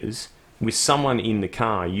 metres with someone in the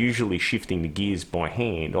car, usually shifting the gears by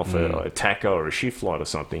hand off a tacho or a shift light or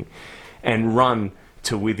something, and run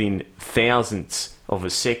to within thousandths of a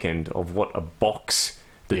second of what a box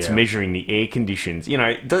that's measuring the air conditions. You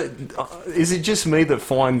know, is it just me that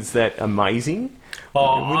finds that amazing?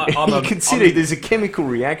 You consider there's a chemical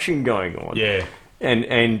reaction going on. Yeah.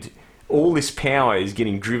 And all this power is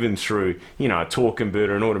getting driven through, you know, a torque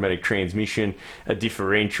converter, an automatic transmission, a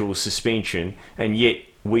differential, suspension, and yet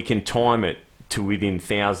we can time it to within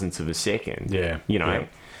thousandths of a second. Yeah. You know,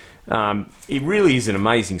 it really is an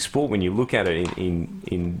amazing sport when you look at it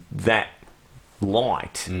in that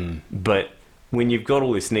light. But when you've got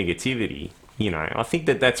all this negativity, you know, I think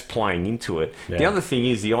that's playing into it. Yeah. The other thing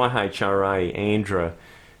is the IHRA Andra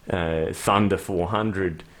Thunder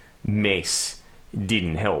 400 mess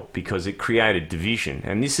didn't help because it created division.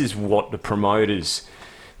 And this is what the promoters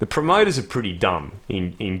are pretty dumb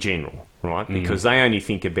in general, right? Because they only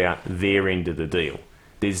think about their end of the deal.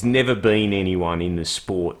 There's never been anyone in the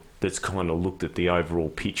sport that's kind of looked at the overall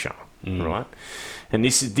picture, right? And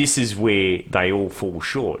this is where they all fall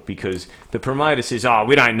short, because the promoter says, oh,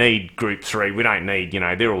 we don't need Group 3, we don't need, you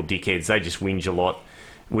know, they're all dickheads, they just whinge a lot,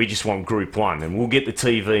 we just want Group 1, and we'll get the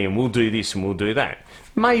TV, and we'll do this, and we'll do that.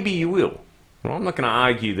 Maybe you will. Well, I'm not going to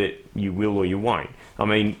argue that you will or you won't. I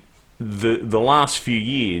mean, the last few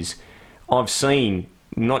years, I've seen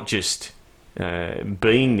not just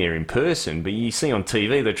being there in person, but you see on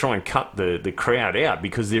TV they try and cut the crowd out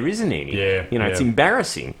because there isn't any. You know, it's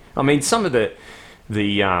embarrassing. I mean, some of the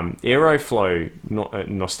Aeroflow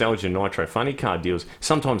Nostalgia Nitro Funny Car deals,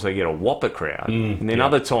 sometimes they get a whopper crowd, and then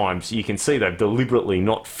other times you can see they've deliberately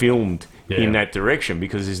not filmed in that direction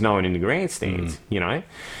because there's no one in the grandstands. You know,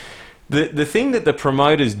 the thing that the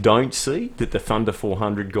promoters don't see, that the Thunder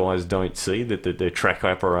 400 guys don't see, that the track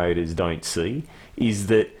operators don't see, is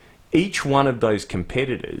that each one of those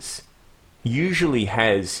competitors usually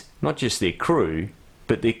has not just their crew,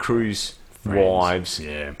 but their crew's wives,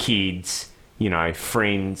 kids, you know,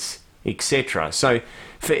 friends, etc. So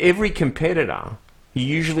for every competitor, you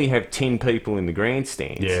usually have 10 people in the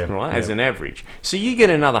grandstands, right, as an average. So you get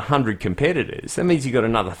another 100 competitors. That means you got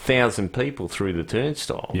another 1,000 people through the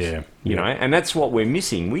turnstiles. You know, and that's what we're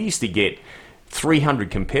missing. We used to get 300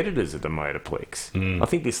 competitors at the Motorplex. I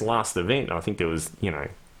think this last event, I think there was, you know,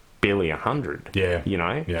 barely 100. You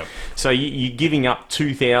know? So you're giving up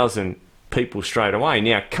 2,000 people straight away.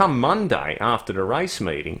 Now, come Monday after the race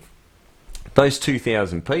meeting, those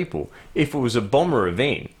 2,000 people, if it was a bomber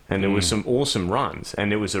event and there was some awesome runs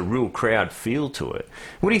and there was a real crowd feel to it,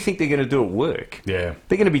 what do you think they're going to do at work? They're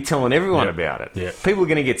going to be telling everyone about it. People are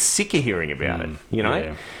going to get sick of hearing about it, you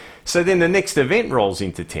know? So then the next event rolls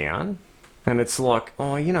into town and it's like,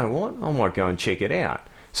 oh, you know what? I might go and check it out.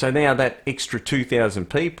 So now that extra 2,000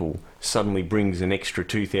 people suddenly brings an extra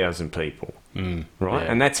 2,000 people, right?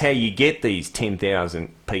 And that's how you get these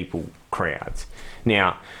 10,000 people crowds.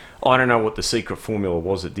 Now, I don't know what the secret formula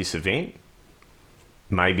was at this event.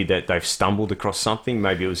 Maybe that they've stumbled across something.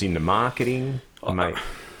 Maybe it was in the marketing.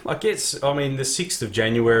 I guess, I mean, the 6th of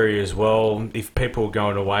January as well, if people are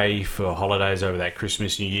going away for holidays over that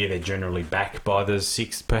Christmas, New Year, they're generally back by the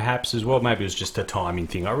 6th perhaps as well. Maybe it was just a timing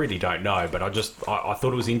thing. I really don't know, but I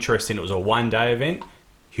thought it was interesting. It was a one-day event,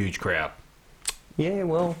 huge crowd. Yeah,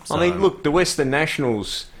 well, So- I mean, look, the Western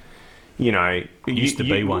Nationals, you know... It used to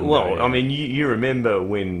be one Well, day, yeah. I mean, you remember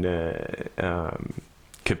when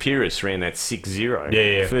Kapiris ran that 6-0.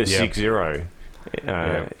 Yeah. First Yeah. 6-0.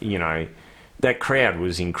 Yeah. You know, that crowd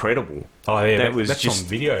was incredible. Oh, yeah, That was that's just- on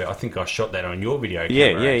video. I think I shot that on your video Yeah,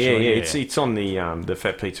 camera, yeah. actually. It's on the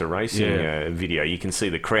Fat Pizza Racing Yeah. video. You can see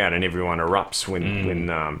the crowd and everyone erupts when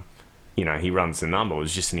you know, he runs the number. It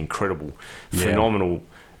was just an incredible, phenomenal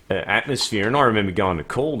atmosphere. And I remember going to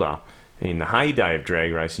Calder in the heyday of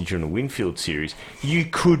drag racing during the Winfield Series. You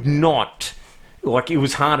could not, like, it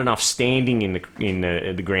was hard enough standing in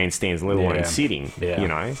the grandstands, let alone Yeah. sitting. Yeah. You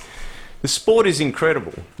know, the sport is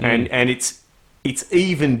incredible, and it's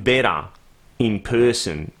even better in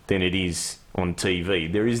person than it is on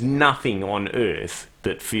TV. There is nothing on earth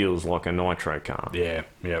that feels like a nitro car. Yeah.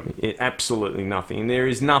 Absolutely nothing. And there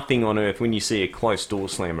is nothing on earth when you see a close door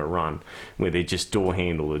slammer run where they just door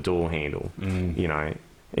handle to door handle. You know,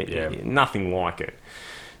 nothing like it.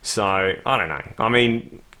 So, I don't know. I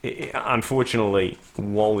mean, unfortunately,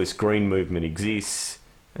 while this green movement exists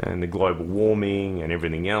and the global warming and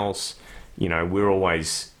everything else, you know, we're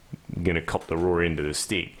always going to cop the raw end of the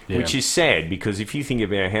stick, which is sad, because if you think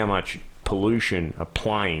about how much pollution a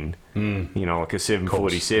plane, you know, like a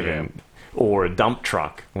 747 or a dump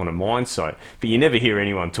truck on a mine site, but you never hear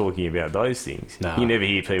anyone talking about those things. No. You never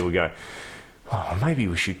hear people go, oh, maybe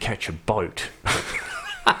we should catch a boat.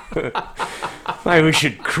 Maybe we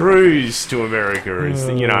should cruise to America,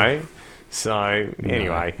 you know. So,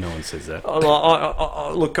 anyway. No one says that.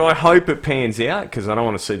 Look, I hope it pans out, because I don't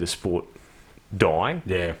want to see the sport die.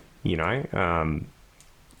 Yeah. You know,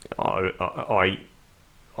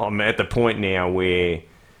 I'm at the point now where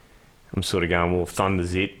I'm sort of going, well,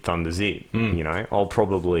 thunder's it. You know,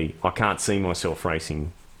 I can't see myself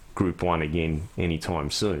racing Group 1 again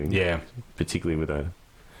anytime soon. Yeah. Particularly with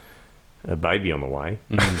a baby on the way.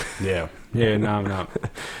 Yeah. Yeah, no.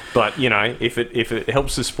 But, you know, if it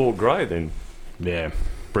helps the sport grow, then Yeah.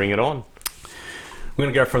 bring it on. We're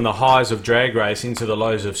going to go from the highs of drag racing to the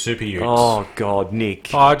lows of super utes. Oh, God,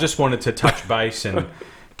 Nick. I just wanted to touch base and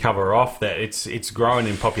cover off that it's growing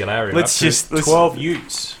in popularity. Let's 12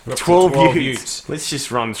 utes. We're up to 12 utes. Let's just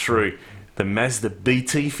run through the Mazda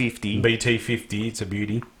BT50, BT50, it's a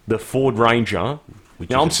beauty. the Ford Ranger. Which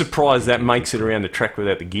Now, is I'm surprised that makes it around the track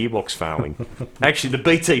without the gearbox failing. Actually, the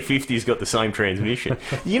BT50's got the same transmission.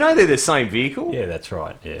 You know they're the same vehicle? Yeah, that's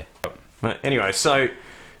right, yeah. Anyway, so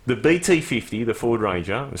the BT50, the Ford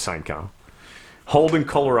Ranger, the same car. Holden,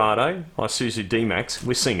 Colorado, Isuzu D-Max.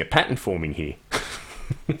 We're seeing a pattern forming here.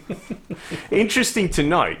 Interesting to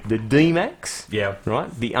note, the D-Max, Yeah.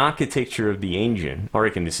 right? The architecture of the engine, I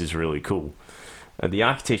reckon this is really cool. The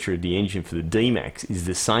architecture of the engine for the D-Max is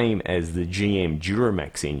the same as the GM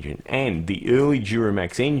Duramax engine. And the early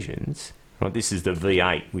Duramax engines, right, this is the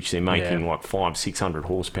V8, which they're making like 500-600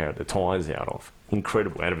 horsepower at the tyres out of.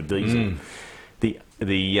 Incredible, out of a diesel. The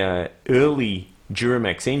early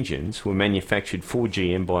Duramax engines were manufactured for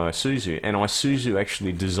GM by Isuzu, and Isuzu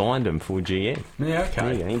actually designed them for GM. Yeah,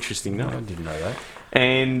 okay. Yeah, interesting No, note. I didn't know that.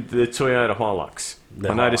 And the Toyota Hilux.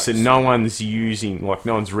 The I noticed that Hilux. no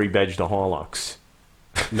one's rebadged a Hilux.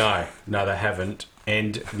 No, they haven't.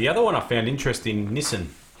 And the other one I found interesting, Nissan,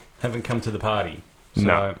 haven't come to the party. So,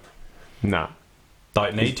 No. No.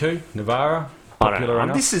 don't need to. Navara, I don't popular know.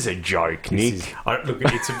 enough. This is a joke, Nick. Look,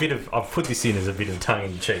 it's a bit of... I've put this in as a bit of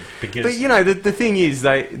tongue-in-cheek because... But, you know, the thing is,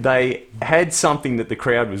 they had something that the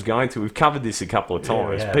crowd was going to. We've covered this a couple of Yeah,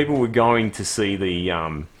 we times. have. People were going to see the,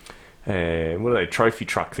 what are they, trophy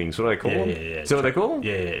truck things? What do they call them? Yeah. Is that what they call them?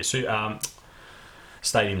 Yeah. So,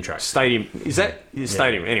 stadium trucks. Stadium. Is that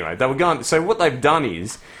stadium? Anyway, they were going. So what they've done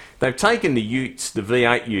is they've taken the utes, the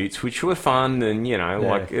V8 utes, which were fun, and you know,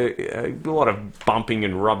 like a lot of bumping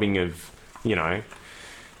and rubbing of, you know,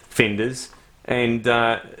 fenders, and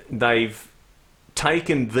they've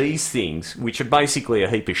taken these things, which are basically a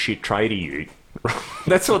heap of shit trader ute.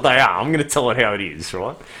 That's what they are. I'm going to tell it how it is,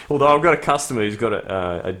 right? Although I've got a customer who's got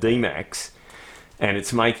a D-Max, and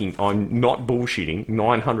it's making, I'm not bullshitting,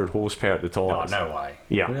 900 horsepower at the tyres. Oh, no way.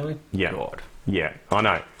 Yeah. Really? Yeah. God. Yeah, I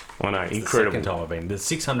know. It's Incredible. the second time I've been. The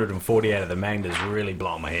 640 out of the Magda's really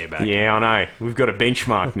blowing my hair back. Yeah, I know. We've got a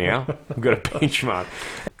benchmark now. We've got a benchmark.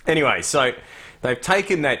 Anyway, so they've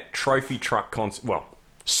taken that trophy truck concept,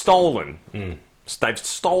 stolen. They've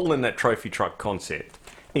stolen that trophy truck concept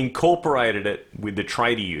incorporated it with the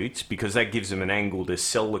trader utes because that gives them an angle to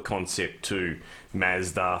sell the concept to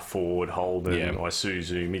Mazda, Ford, Holden,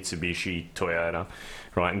 Isuzu, Mitsubishi, Toyota,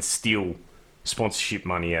 right, and steal sponsorship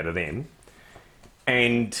money out of them.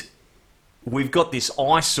 And we've got this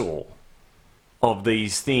eyesore of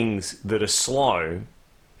these things that are slow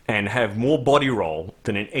and have more body roll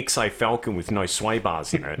than an XA Falcon with no sway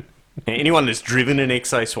bars in it. And anyone that's driven an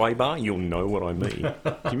XA sway bar, you'll know what I mean.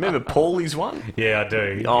 Do you remember Paulie's one? Yeah, I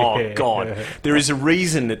do. Oh, Yeah. God. There is a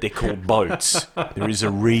reason that they're called boats. There is a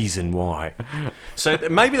reason why. So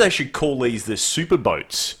maybe they should call these the super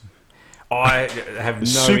boats. I have no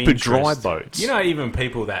Super interest. dry boats. You know, even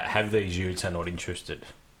people that have these utes are not interested.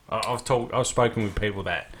 I've spoken with people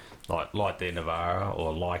that like their Navara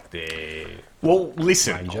or like their... Well,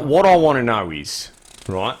 listen, Ranger. what I want to know is,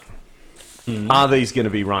 right, are these going to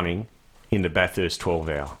be running in the Bathurst 12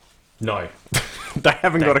 hour? No. They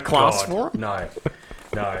haven't got a Thank class God. for them? No.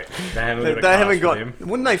 No. They haven't got a They class haven't for got... them.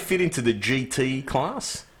 Wouldn't they fit into the GT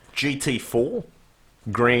class? GT4?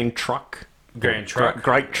 Grand Truck? Grand Truck.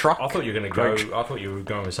 Great Truck? I thought you were going to Great go. I thought you were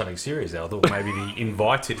going with something serious there. I thought maybe the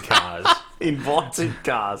invited cars. Invited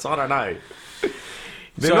cars. I don't know.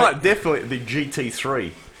 They're So- not definitely the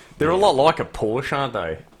GT3. They're a lot like a Porsche, aren't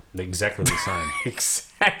they? They're exactly the same.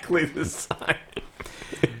 Exactly the same.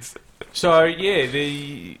 So yeah,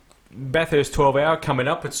 the Bathurst 12 hour coming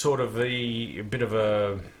up. It's sort of it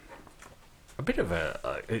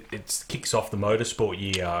kicks off the motorsport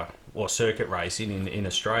year or circuit racing in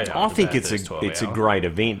Australia. I the think it's Bathurst 12 a hour. great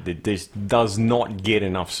event that just does not get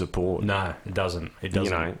enough support. No, it doesn't. It doesn't.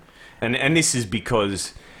 You know, and this is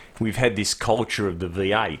because we've had this culture of the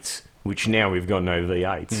V8s, which now we've got no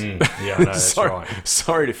V8s. Yeah, I know, that's sorry, right.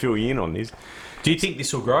 sorry to fill you in on this. Do you think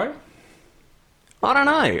this will grow? I don't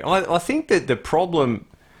know. I think that the problem,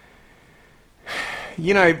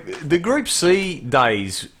 you know, the Group C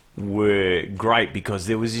days were great because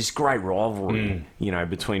there was this great rivalry, you know,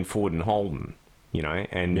 between Ford and Holden, you know,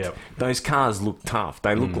 and Yep. those cars look tough.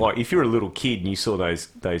 They look like, if you're a little kid and you saw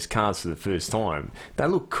those cars for the first time, they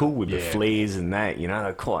look cool with the Yeah. flares and that, you know,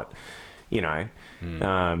 they're quite, you know,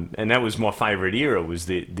 and that was my favourite era, was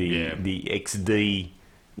the XD,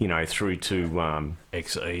 you know, through to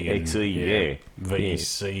XE, and, XE, yeah.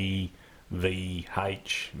 VC,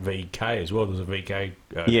 VH, VK as well. There's a VK.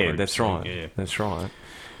 Yeah, group, that's so, right. Yeah. That's right.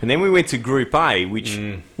 And then we went to Group A, which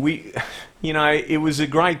we, you know, it was a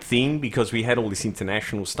great thing because we had all this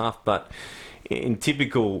international stuff, but in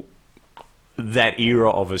typical that era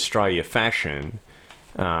of Australia fashion,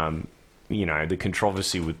 you know, the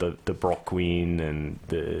controversy with the Brockwin and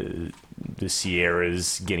the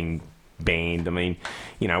Sierras getting banned. I mean,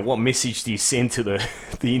 you know, what message do you send to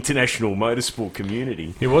the international motorsport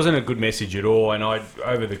community? It wasn't a good message at all, and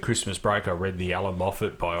over the Christmas break I read the Alan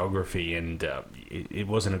Moffat biography, and it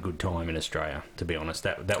wasn't a good time in Australia, to be honest.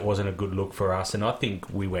 That wasn't a good look for us, and I think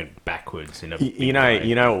we went backwards in a big You know, way.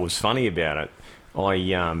 you know what was funny about it?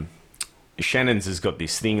 Shannon's has got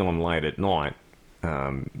this thing on late at night,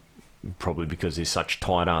 probably because they're such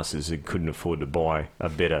tight asses that couldn't afford to buy a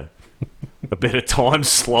better time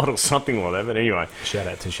slot or something like that. But anyway, Shout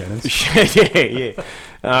out to Shannon.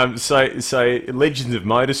 yeah. So Legends of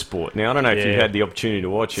Motorsport. Now I don't know if you've Yeah. had the opportunity to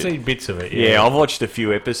watch it. Seen bits of it, Yeah, I've watched a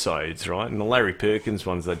few episodes, right? And the Larry Perkins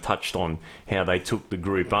ones, they touched on how they took the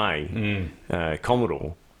Group A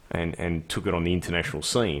Commodore and took it on the international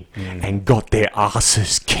scene and got their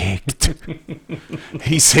asses kicked.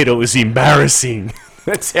 He said it was embarrassing.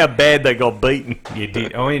 That's how bad they got beaten. You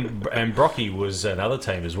did. I mean, and Brocky was another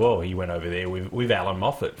team as well. He went over there with Alan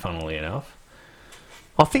Moffat, funnily enough.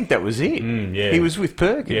 I think that was it. yeah. He was with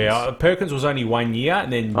Perkins. Yeah, Perkins was only 1 year,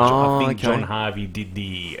 and then Oh, I think okay. John Harvey did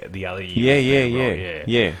the other year.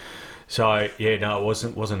 Yeah. So yeah, no,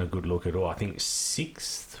 it wasn't a good look at all. I think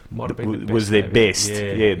sixth might have been the best, Was their maybe. best.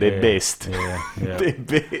 Yeah, their best. Yeah, Their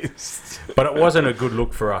best. but it wasn't a good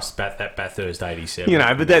look for us. That Bathurst '87. You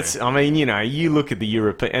know, but that's, I mean, you know, you look at the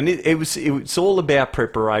European, and it's all about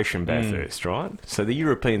preparation, Bathurst, right? So the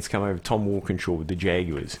Europeans come over, Tom Walkinshaw with the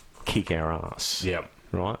Jaguars, kick our ass, Yep.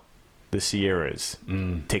 right? The Sierras,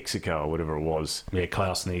 Texaco, or whatever it was. Yeah,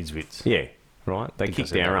 Klaus Needswitz. Yeah, right? They Think I kicked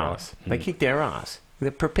said our that right. ass. They kicked our ass. They're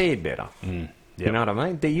prepared better. You know what I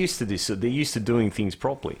mean? They're used to this. They're used to doing things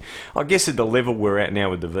properly. I guess at the level we're at now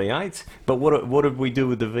with the V8s, but what did we do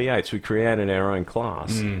with the V8s? We created our own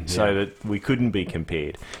class so that we couldn't be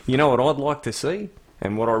compared. You know what I'd like to see?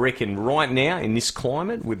 And what I reckon right now in this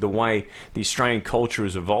climate, with the way the Australian culture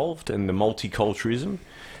has evolved and the multiculturalism,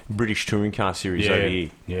 British Touring Car Series over here.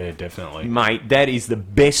 Yeah, definitely. Mate, that is the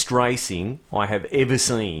best racing I have ever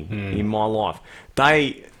seen in my life.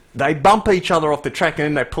 they bump each other off the track and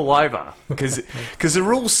then they pull over. Because the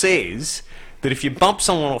rule says that if you bump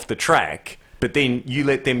someone off the track, but then you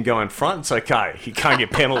let them go in front, it's okay. You can't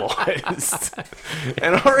get penalised.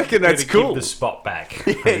 And I reckon that's cool. Give the spot back.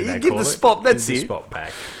 Yeah, you give the spot, that's it. Give the spot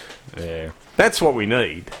back. Yeah. That's what we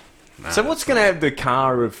need. So what's going to have the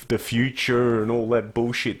car of the future and all that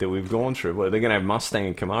bullshit that we've gone through? What, they're going to have Mustang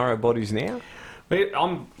and Camaro bodies now?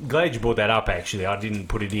 I'm glad you brought that up. Actually, I didn't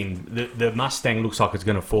put it in. The Mustang looks like it's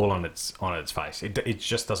going to fall on its face. It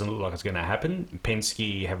just doesn't look like it's going to happen.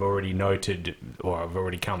 Penske have already noted, or have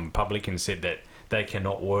already come public and said that they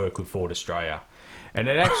cannot work with Ford Australia, and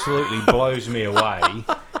it absolutely blows me away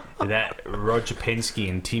that Roger Penske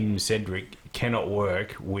and Tim Cedric cannot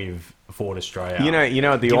work with Ford Australia. You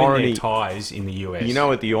know the given irony. their ties in the US. You know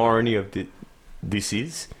what the irony of this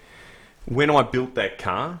is? When I built that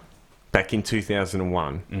car back in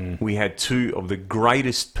 2001, we had two of the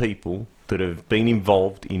greatest people that have been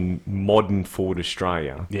involved in modern Ford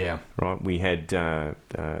Australia. Yeah. Right. We had the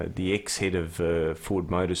ex-head of Ford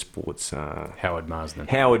Motorsports, Howard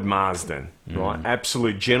Marsden. Right?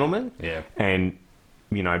 Absolute gentleman. Yeah. And,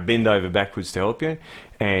 bend over backwards to help you.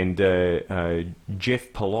 And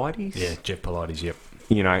Jeff Polides. Yeah, Jeff Polides, yep.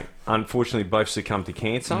 Unfortunately both succumbed to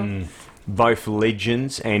cancer. Both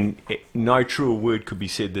legends, and no truer word could be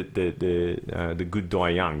said that the good die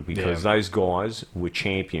young, because those guys were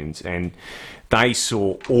champions, and they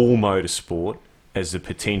saw all motorsport as the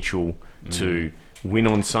potential to win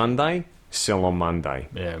on Sunday, sell on Monday.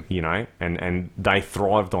 Yeah. And they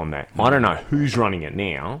thrived on that. I don't know who's running it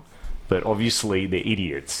now, but obviously they're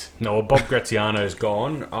idiots. No, well, Bob Graziano's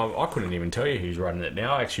gone. I couldn't even tell you who's running it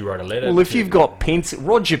now. I actually wrote a letter. Well, if you've got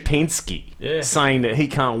Roger Penske saying that he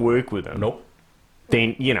can't work with them, nope.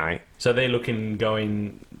 Then, So they're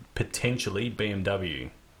going potentially BMW,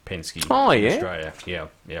 Penske, Oh, yeah? Australia.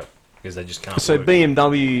 Yeah. Because they just can't So work.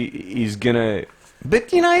 BMW is going to... But,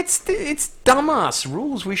 it's dumbass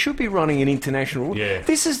rules. We should be running an international rule. Yeah.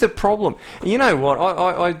 This is the problem. You know what?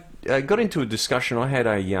 I got into a discussion. I had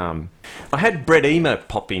I had Brett Emer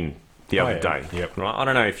pop in the other day. Yep. Right? I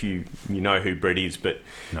don't know if you know who Brett is, but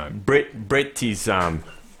No. Brett is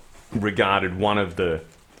regarded one of the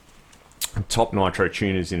top nitro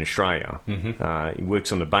tuners in Australia. He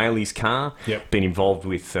works on the Bailey's car. Yep. Been involved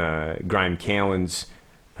with Graham Cowan's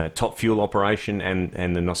Top Fuel operation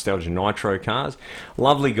and the Nostalgia Nitro cars.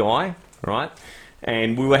 Lovely guy, right?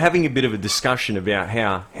 And we were having a bit of a discussion about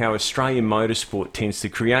how Australian motorsport tends to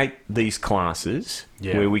create these classes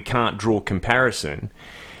where we can't draw comparison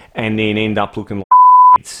and then end up looking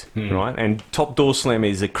like right? And Top Door Slam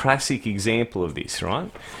is a classic example of this,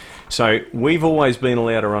 right? So we've always been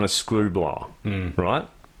allowed to run a screw blower, right?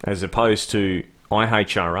 As opposed to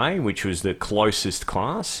IHRA, which was the closest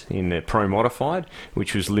class in the Pro Modified,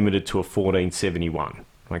 which was limited to a 1471,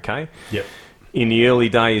 okay? Yep. In the early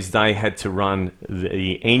days, they had to run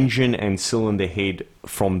the engine and cylinder head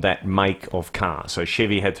from that make of car. So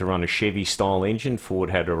Chevy had to run a Chevy-style engine.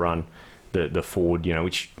 Ford had to run the Ford,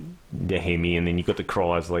 which the Hemi, and then you've got the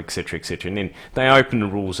Chrysler, etc., etc. And then they opened the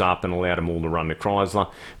rules up and allowed them all to run the Chrysler,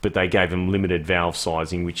 but they gave them limited valve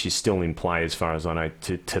sizing, which is still in play as far as I know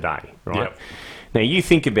today, right? Yep. Now, you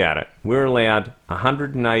think about it. We're allowed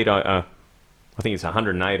 108, I think it's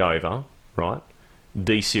 108 over, right?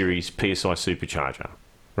 D-Series PSI supercharger,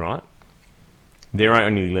 right? They're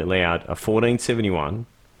only allowed a 1471,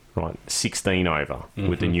 right? 16 over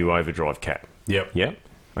with the new overdrive cap. Yep. Yep.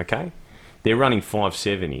 Okay. They're running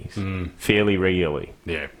 570s fairly regularly.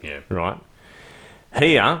 Yeah. Right.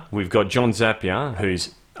 Here we've got John Zappia,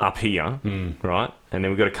 who's up here, right? And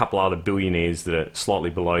then we've got a couple other billionaires that are slightly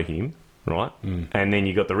below him, right? And then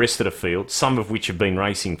you've got the rest of the field, some of which have been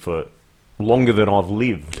racing for longer than I've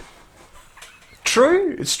lived.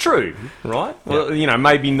 True, it's true, right? Well,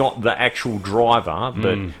 maybe not the actual driver,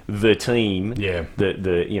 but the team,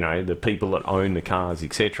 the people that own the cars,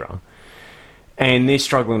 etc. And they're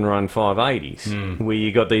struggling to run 580s, where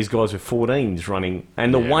you got these guys with 14s running,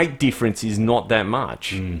 and the weight difference is not that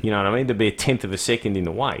much. You know what I mean? There'd be a tenth of a second in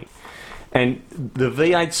the weight. And the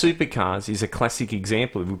V8 supercars is a classic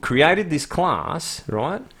example. We've created this class,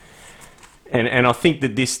 right? And I think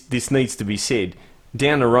that this needs to be said.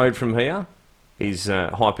 Down the road from here is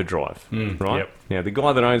Hyperdrive, right? Yep. Now, the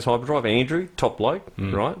guy that owns Hyperdrive, Andrew, top bloke,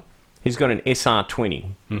 right? He's got an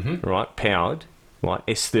SR20, right, powered, right,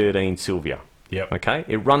 S13 Silvia. Yep. Okay?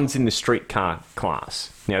 It runs in the street car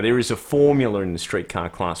class. Now, there is a formula in the street car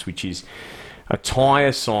class, which is a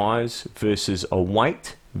tyre size versus a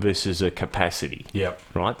weight versus a capacity. Yep.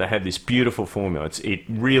 Right? They have this beautiful formula. It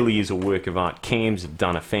really is a work of art. Cams have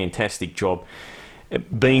done a fantastic job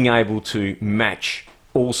at being able to match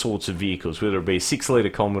all sorts of vehicles, whether it be a 6-litre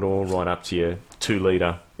Commodore right up to your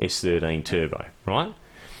 2-litre S13 Turbo, right?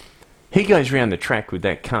 He goes around the track with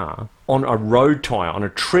that car on a road tyre, on a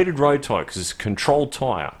treaded road tyre, because it's a controlled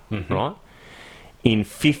tyre, right? In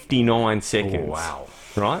 59 seconds. Oh, wow.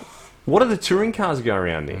 Right? What do the touring cars go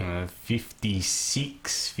around in?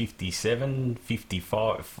 56, 57,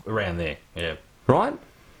 55, around there, yeah. Right?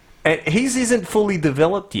 And his isn't fully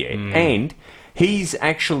developed yet, and he's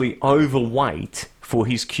actually overweight for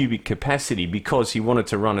his cubic capacity because he wanted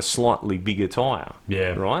to run a slightly bigger tyre.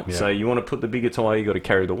 Yeah. Right? Yeah. So you want to put the bigger tyre, you got to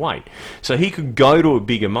carry the weight. So he could go to a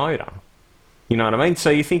bigger motor. You know what I mean? So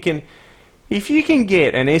you're thinking, if you can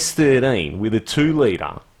get an S13 with a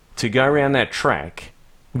 2-litre to go around that track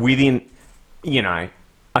within, you know,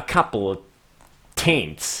 a couple of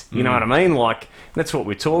tenths, you know what I mean? Like, that's what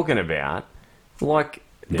we're talking about. Like,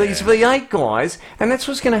 these V8 guys, and that's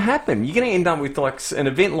what's going to happen. You're going to end up with like an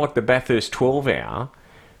event like the Bathurst 12 Hour,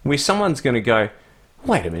 where someone's going to go,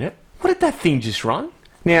 wait a minute, what did that thing just run?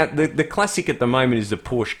 Now, the classic at the moment is the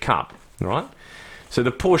Porsche Cup, right? So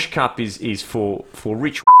the Porsche Cup is for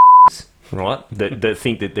rich right, that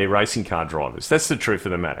think that they're racing car drivers. That's the truth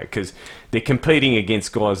of the matter, because they're competing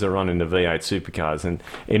against guys that are running the V8 supercars, and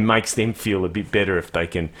it makes them feel a bit better if they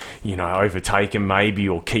can, you know, overtake them maybe,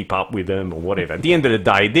 or keep up with them, or whatever. At the end of the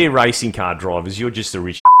day, they're racing car drivers. You're just a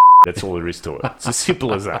rich That's all there is to it. It's as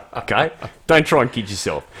simple as that, okay? Don't try and kid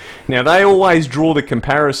yourself. Now, they always draw the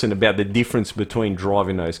comparison about the difference between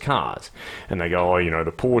driving those cars. And they go, oh, you know,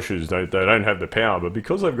 the Porsches, they don't have the power, but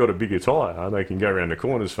because they've got a bigger tyre, they can go around the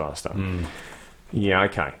corners faster. Yeah,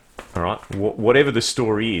 okay. All right. Whatever the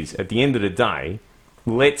story is, at the end of the day,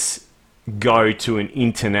 let's go to an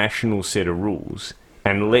international set of rules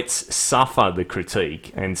and let's suffer the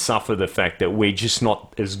critique and suffer the fact that we're just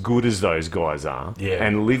not as good as those guys are,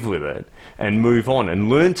 and live with it and move on and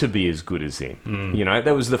learn to be as good as them. You know,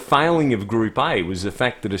 that was the failing of Group A, was the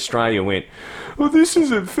fact that Australia went, well, this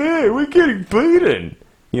isn't fair, we're getting beaten.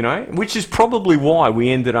 You know, which is probably why we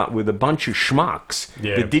ended up with a bunch of schmucks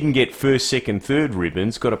that didn't get first, second, third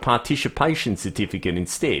ribbons, got a participation certificate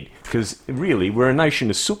instead. Because really, we're a nation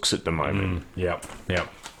of sooks at the moment. Yep.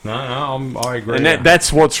 No, I agree. And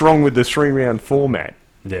that's what's wrong with the 3-round format.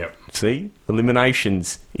 Yeah. See,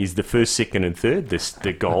 eliminations is the first, second, and third.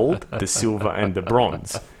 The gold, the silver, and the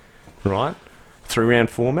bronze. Right? 3-round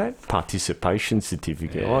format, participation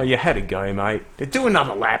certificate. Oh, you had a go, mate. Do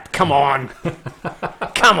another lap. Come on.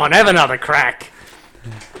 Come on, have another crack.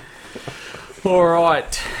 All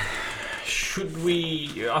right. Should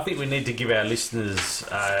we... I think we need to give our listeners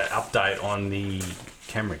update on the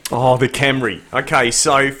Camry. Oh, the Camry. Okay,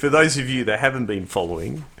 so for those of you that haven't been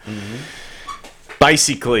following,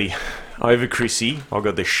 basically, over Chrissy, I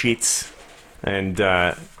got the shits, and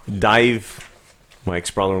Dave, my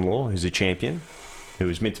ex-brother-in-law, who's a champion, who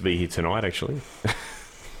was meant to be here tonight, actually.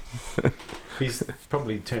 He's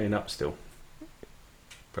probably turning up still.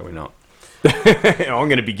 Probably not. I'm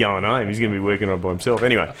going to be going home. He's going to be working on it by himself.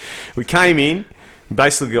 Anyway, we came in,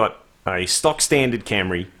 basically got a stock standard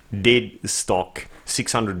Camry, dead stock,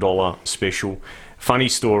 $600 special. Funny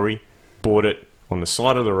story, bought it on the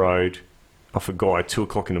side of the road off a guy at 2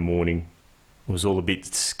 o'clock in the morning. It was all a bit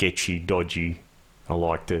sketchy, dodgy. I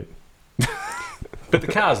liked it. But the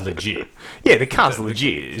car's legit. Yeah, the car's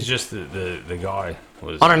legit. It's just the guy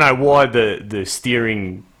was... I don't know why the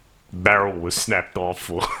steering barrel was snapped off.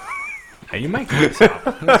 Are you making this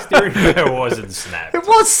up? The steering barrel wasn't snapped. It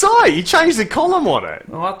was so. You changed the column on it.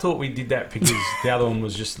 Oh, I thought we did that because the other one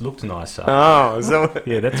was just looked nicer. Oh, is that what...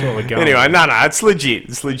 Yeah, that's what we're going Anyway, with. no, it's legit.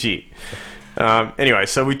 It's legit. Anyway,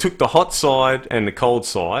 so we took the hot side and the cold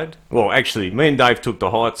side. Well, actually, me and Dave took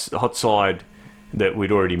the hot side that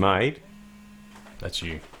we'd already made. That's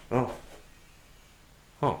you. Oh,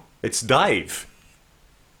 it's Dave.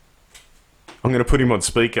 I'm going to put him on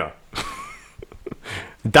speaker.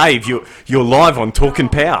 Dave, you're live on Talking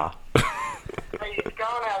Power. How you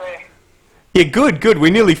going out there? Yeah, good.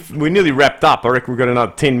 We're nearly wrapped up. I reckon we've got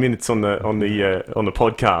another 10 minutes on the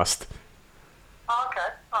podcast. Oh,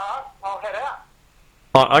 okay. All right. I'll head out.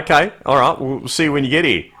 Oh, okay. All right. We'll see you when you get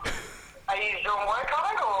here. Are you doing work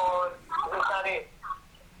on it, or is that it?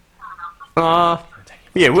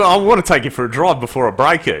 Yeah. Well, I want to take it for a drive before I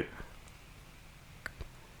break it.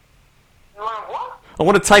 You want to what? I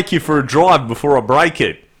want to take you for a drive before I break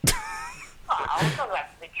it. Oh, it's not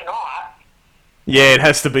that to be tonight. Yeah, it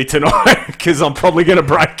has to be tonight because I'm probably going to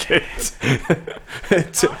break it.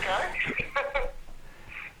 Okay.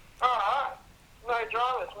 All right. No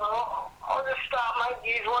dramas. Well, I'll just start, mate.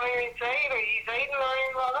 You want anything to eat, or you eating, or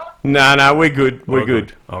anything like that? No, we're good. We're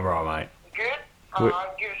good. All right, mate. Good? All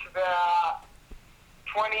right. Give us about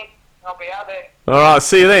 20. I'll be out there. All right,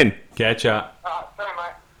 see you then. Catch up. See you,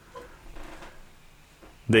 mate.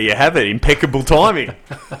 There you have it, impeccable timing.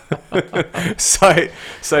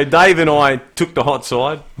 So Dave and I took the hot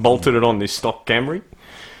side, bolted it on this stock Camry,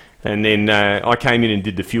 and then I came in and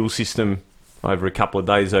did the fuel system over a couple of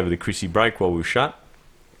days over the Chrissy break while we were shut.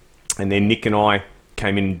 And then Nick and I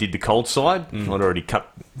came in and did the cold side. I'd already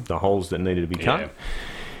cut the holes that needed to be cut. Yeah.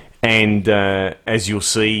 And as you'll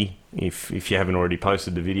see, if you haven't already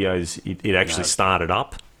posted the videos, it actually started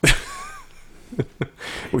up.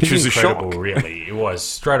 Which was incredible, a shock. really. It was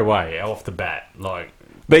straight away off the bat.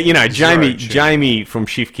 But you know, Zero Jamie from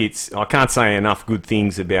Shift Kits, I can't say enough good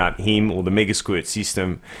things about him or the Mega Squirt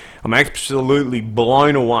system. I'm absolutely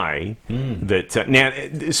blown away that. Now,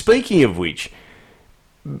 speaking of which,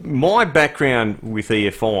 my background with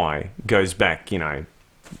EFI goes back,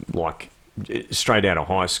 like straight out of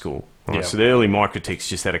high school. Right? Yeah. So the early Microtechs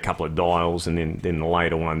just had a couple of dials, and then the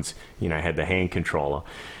later ones, had the hand controller.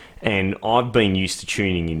 And I've been used to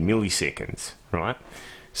tuning in milliseconds, right?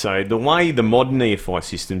 So the way the modern EFI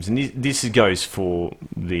systems, and this goes for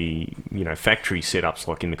the factory setups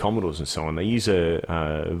like in the Commodores and so on, they use a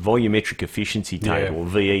volumetric efficiency table, or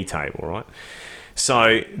VE table, right?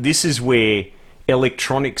 So this is where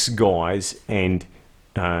electronics guys and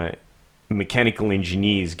mechanical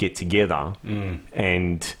engineers get together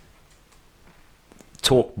and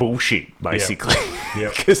talk bullshit, basically.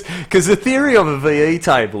 Because the theory of a VE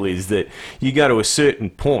table is that you go to a certain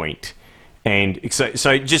point, and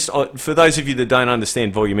so just for those of you that don't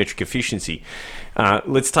understand volumetric efficiency,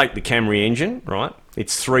 let's take the Camry engine, right?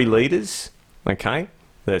 It's 3 litres, okay?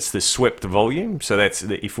 That's the swept volume. So that's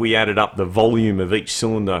if we added up the volume of each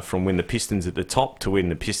cylinder from when the piston's at the top to when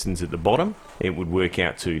the piston's at the bottom, it would work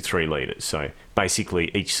out to 3 litres. So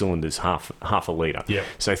basically each cylinder's half a litre. Yep.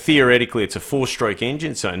 So theoretically it's a 4-stroke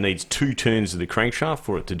engine, so it needs 2 turns of the crankshaft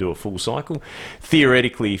for it to do a full cycle.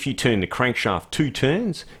 Theoretically, if you turn the crankshaft 2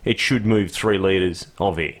 turns, it should move 3 litres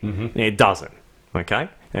of air. Now, it doesn't, okay?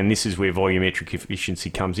 And this is where volumetric efficiency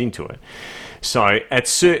comes into it. So at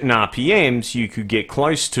certain RPMs, you could get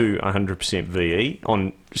close to 100% VE.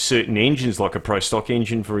 On certain engines, like a Pro Stock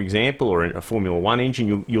engine, for example, or a Formula 1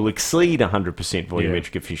 engine, you'll exceed 100%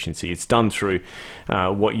 volumetric efficiency. It's done through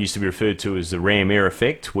what used to be referred to as the ram air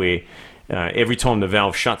effect, where every time the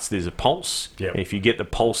valve shuts, there's a pulse. Yep. If you get the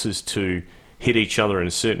pulses to hit each other in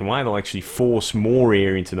a certain way, they'll actually force more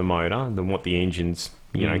air into the motor than what the engine's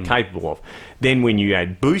capable of. Then when you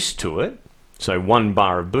add boost to it, so 1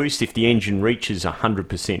 bar of boost, if the engine reaches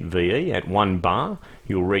 100% VE at 1 bar,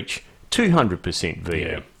 you'll reach 200%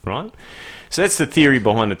 VE, right? So that's the theory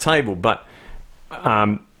behind the table, but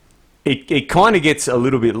it kind of gets a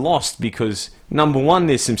little bit lost because, number one,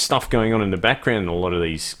 there's some stuff going on in the background in a lot of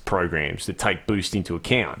these programs that take boost into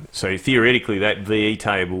account. So theoretically, that VE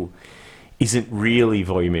table isn't really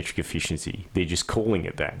volumetric efficiency. They're just calling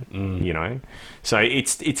it that, So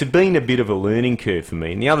it's been a bit of a learning curve for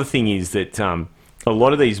me. And the other thing is that a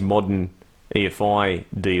lot of these modern EFI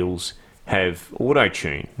deals have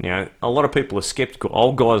auto-tune. Now, a lot of people are skeptical.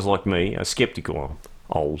 Old guys like me are skeptical.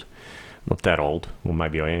 Old. Not that old. Well,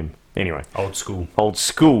 maybe I am. Anyway. Old school. Old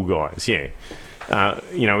school guys, yeah.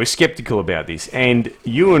 We're skeptical about this. And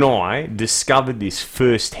you and I discovered this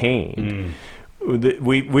firsthand.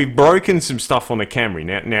 We've broken some stuff on the Camry.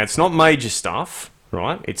 Now it's not major stuff,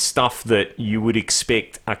 right? It's stuff that you would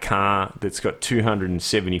expect a car that's got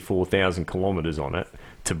 274,000 kilometres on it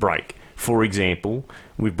to break. For example,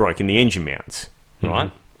 we've broken the engine mounts,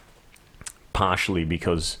 right? Partially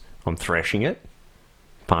because I'm thrashing it,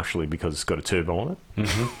 partially because it's got a turbo on it,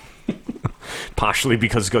 partially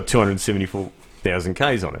because it's got 274,000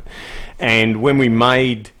 Ks on it. And when I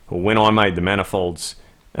made the manifolds,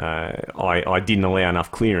 I didn't allow enough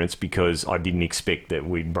clearance because I didn't expect that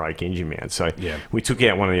we'd break engine mounts. So we took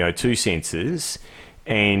out one of the O2 sensors,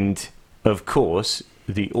 and of course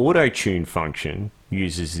the auto-tune function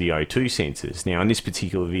uses the O2 sensors. Now in this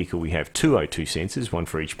particular vehicle we have 2 O2 sensors, one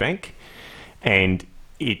for each bank, and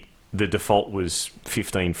the default was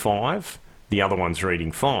 15.5, the other one's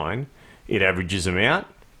reading fine. It averages them out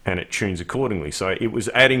and it tunes accordingly. So it was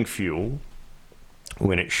adding fuel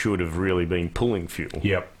when it should have really been pulling fuel.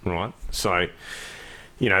 Yep. Right? So,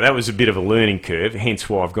 that was a bit of a learning curve, hence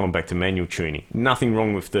why I've gone back to manual tuning. Nothing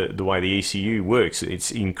wrong with the way the ECU works. It's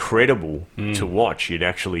incredible to watch it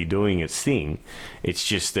actually doing its thing. It's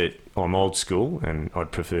just that I'm old school and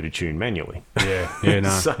I'd prefer to tune manually.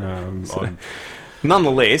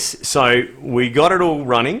 Nonetheless, so we got it all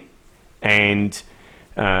running, and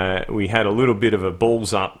we had a little bit of a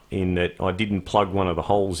balls up in that I didn't plug one of the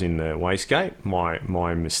holes in the wastegate.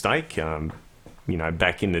 My mistake.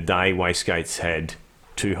 Back in the day, wastegates had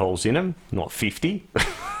 2 holes in them, not 50.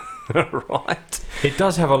 Right? It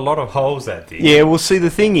does have a lot of holes, that thing. Yeah, well, see, the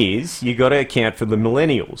thing is, you got to account for the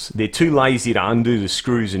millennials. They're too lazy to undo the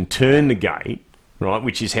screws and turn the gate, right,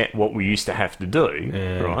 which is what we used to have to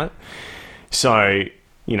do, right? So,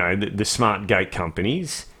 you know, the smart gate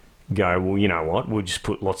companies go, well, you know what, we'll just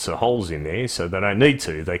put lots of holes in there so they don't need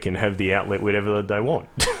to. They can have the outlet whatever they want.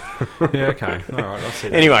 Yeah, okay. All right, I'll see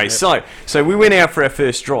that. Anyway, so we went out for our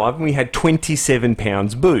first drive and we had 27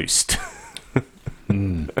 pounds boost.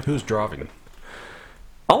 Who was driving?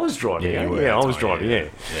 I was driving. Yeah, I was driving.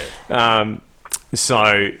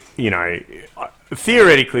 So, you know,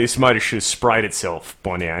 theoretically, this motor should have sprayed itself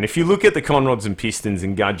by now. And if you look at the conrods and pistons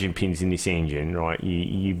and gudgeon pins in this engine, right,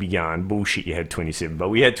 you'd be going, bullshit, you had 27. But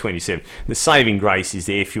we had 27. The saving grace is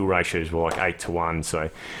the air-fuel ratios were like 8-1. So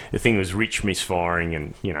the thing was rich misfiring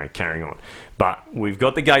and, you know, carrying on. But we've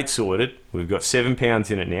got the gate sorted. We've got 7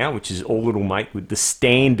 pounds in it now, which is all it'll make with the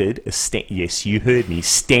standard, yes, you heard me,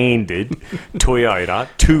 standard Toyota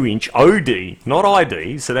 2-inch OD, not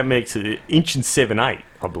ID. So that makes it 1 7/8 inch,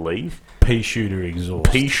 I believe. Pea shooter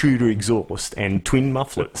exhaust and twin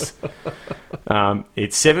mufflers.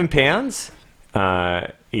 It's 7 pounds.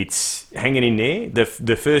 It's hanging in there.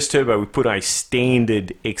 The first turbo, we put a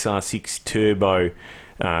standard XR6 turbo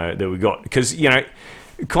that we got. Because, you know,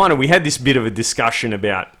 kind of we had this bit of a discussion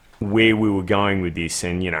about where we were going with this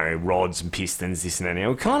and, you know, rods and pistons, this and that.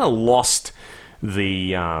 Now, we kind of lost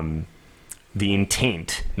the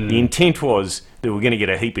intent. The intent was that we're going to get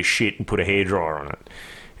a heap of shit and put a hairdryer on it.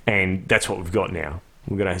 And that's what we've got now.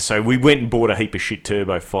 So we went and bought a heap of shit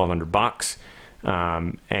turbo, $500,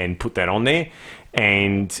 and put that on there.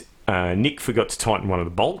 And Nick forgot to tighten one of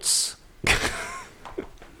the bolts.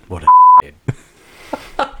 What a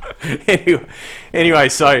anyway,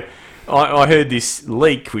 so I heard this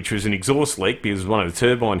leak, which was an exhaust leak because it was one of the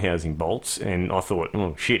turbine housing bolts, and I thought,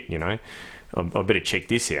 oh shit, you know, I better check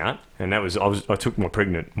this out. And that was I took my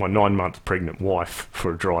 9-month pregnant wife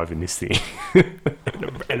for a drive in this thing,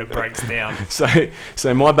 and it breaks down.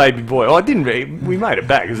 So my baby boy, we made it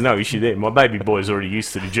back. There's no issue there. My baby boy's already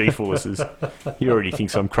used to the G-forces. He already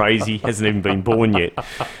thinks I'm crazy. Hasn't even been born yet.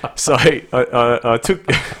 So I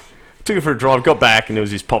took it for a drive, got back, and there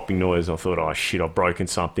was this popping noise. I thought, oh shit, I've broken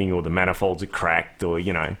something, or the manifolds are cracked, or,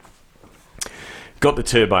 you know. Got the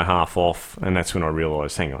turbo half off, and that's when I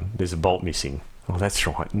realised, hang on, there's a bolt missing. Oh, that's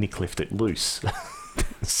right, Nick left it loose.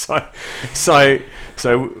 So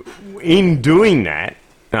in doing that,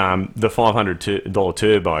 the $500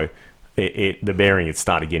 turbo, the bearing had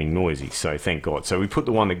started getting noisy. So thank God. So we put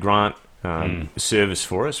the one that Grant serviced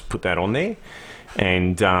for us, put that on there,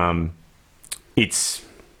 and it's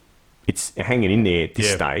hanging in there at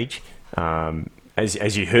this stage.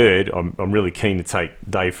 As you heard, I'm really keen to take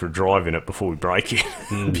Dave for a drive in it before we break it,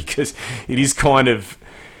 because it is kind of,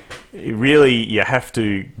 really, you have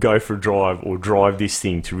to go for a drive or drive this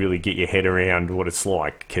thing to really get your head around what it's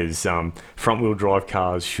like, because front-wheel drive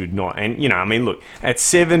cars should not, and, you know, I mean, look, at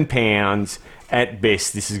 7 pounds, at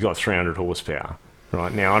best, this has got 300 horsepower,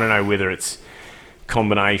 right? Now, I don't know whether it's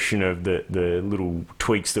combination of the little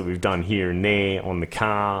tweaks that we've done here and there on the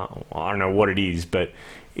car, I don't know what it is, but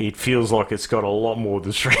it feels like it's got a lot more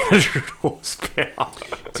than 300 horsepower.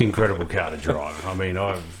 It's an incredible car to drive. I mean,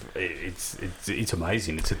 it's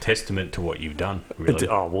amazing. It's a testament to what you've done, really.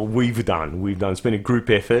 We've done. It's been a group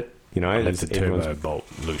effort, you know. That's a turbo bolt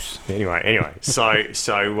loose. Anyway, so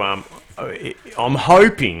I'm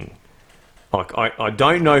hoping, like, I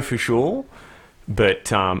don't know for sure, but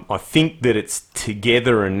I think that it's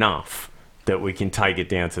together enough that we can take it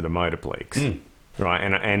down to the Motorplex, right?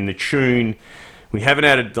 And the tune, we haven't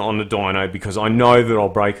had it on the dyno because I know that I'll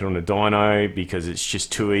break it on the dyno because it's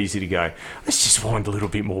just too easy to go, let's just find a little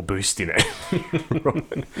bit more boost in it.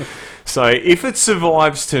 Right? So if it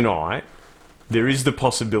survives tonight, there is the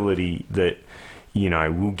possibility that, you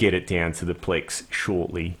know, we'll get it down to the Plex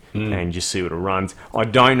shortly and just see what it runs. I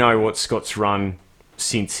don't know what Scott's run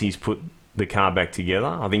since he's put the car back together.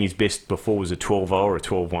 I think his best before was a 12.0 or a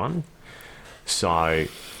 12.1. So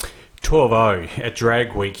 12.0 at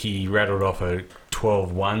drag week, he rattled off a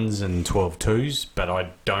 12.1s and 12.2s, but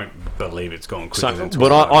I don't believe it's gone quicker than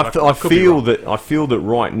 12.0. But I feel that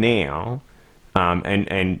right now,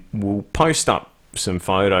 and we'll post up some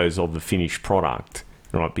photos of the finished product,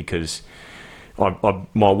 right? Because my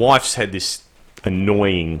wife's had this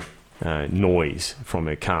annoying noise from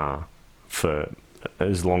her car for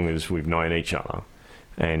as long as we've known each other,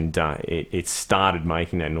 and it started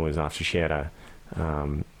making that noise after she had a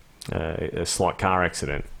slight car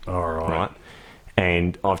accident. Right.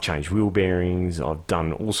 And I've changed wheel bearings. I've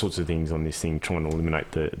done all sorts of things on this thing trying to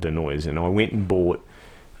eliminate the noise. And I went and bought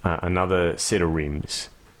another set of rims,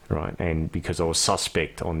 right? And because I was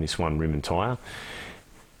suspect on this one rim and tyre,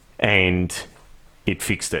 and it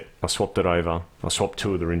fixed it. I swapped it over. I swapped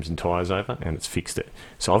 2 of the rims and tyres over, and it's fixed it.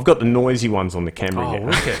 So I've got the noisy ones on the Camry now.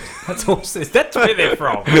 Wicked. That's awesome. That's where they're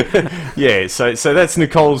from. Yeah, so that's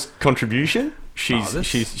Nicole's contribution. She's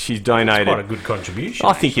donated. That's quite a good contribution.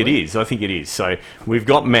 I think it is. So we've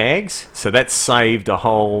got mags. So that's saved a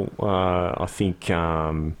whole. I think.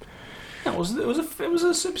 It was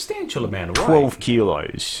a substantial amount of weight. 12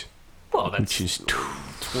 kilos. Well, that's which is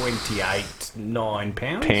 28.9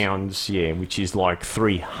 pounds. Pounds, yeah, which is like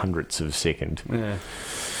 3/100ths of a second. Yeah.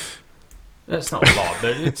 That's not a lot,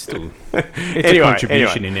 but it's still a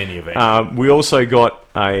contribution in any event. We also got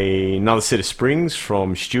another set of springs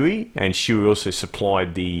from Stewie, and Stewie also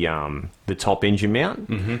supplied the top engine mount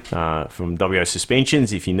from WO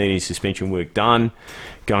Suspensions. If you need any suspension work done,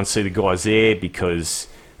 go and see the guys there, because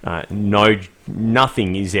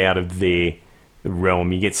nothing is out of their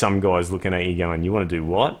realm. You get some guys looking at you going, "You want to do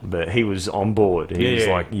what?" But he was on board. He was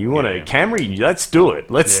like, "You want a Camry? Let's do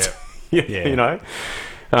it. Let's, you know."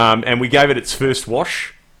 And we gave it its first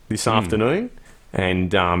wash this afternoon,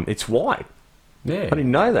 and it's white. Yeah, I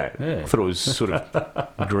didn't know that. Yeah. I thought it was sort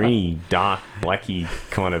of greeny, dark, blacky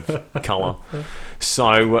kind of colour.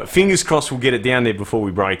 So fingers crossed we'll get it down there before we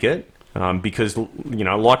break it, because, you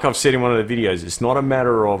know, like I've said in one of the videos, it's not a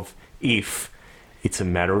matter of if, it's a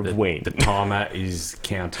matter of when. The timer is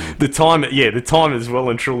counting. The timer is well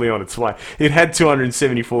and truly on its way. It had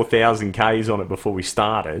 274,000 Ks on it before we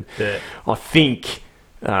started. Yeah. I think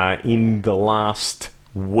in the last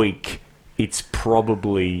week, it's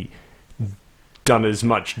probably done as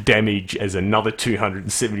much damage as another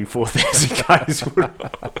 274,000 Ks would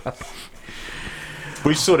have.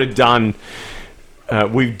 We've sort of done,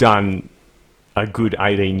 we've done a good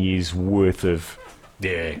 18 years worth of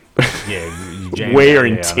wear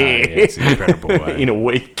and tear it's incredible, in a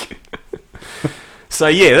week. So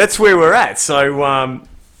yeah, that's where we're at. So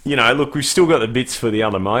you know, look, we've still got the bits for the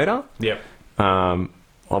other motor. Yep.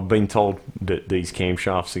 I've been told that these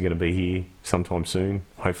camshafts are going to be here sometime soon,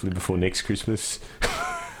 hopefully before next Christmas.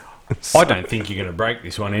 I don't think you're going to break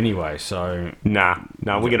this one anyway, so... Nah,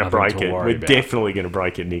 we're going to break it. We're definitely going to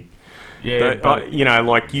break it, Nick. Yeah, but you know,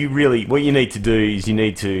 like, you really... What you need to do is you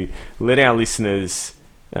need to let our listeners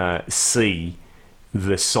see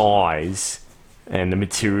the size and the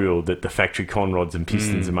material that the factory conrods and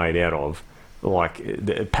pistons are made out of. Like,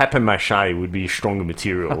 the papier-mâché would be a stronger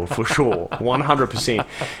material for sure, 100%.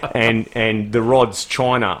 And the rods,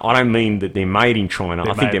 China, I don't mean that they're made in China.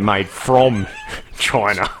 I think they're made from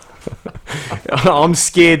China. I'm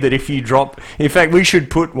scared that if you drop... In fact, we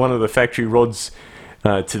should put one of the factory rods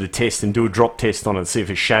to the test and do a drop test on it and see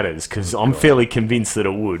if it shatters, because I'm fairly convinced that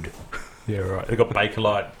it would. Yeah, right. They've got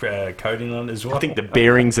Bakelite coating on it as well. I think the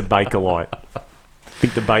bearings are Bakelite. I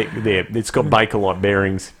think it's got Bakelite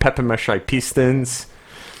bearings, papier-mâché pistons,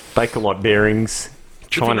 Bakelite bearings,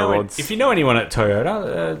 China rods. If you know anyone at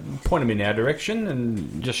Toyota, point them in our direction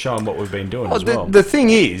and just show them what we've been doing as well. The thing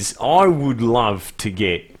is, I would love to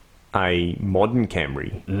get a modern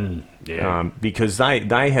Camry, because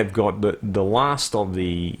they have got the last of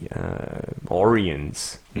the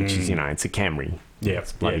Orions, which is, you know, it's a Camry. Yeah,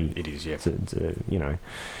 it's bloody, it is. Yeah, it's you know.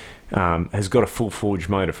 Has got a full forged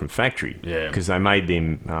motor from factory, because they made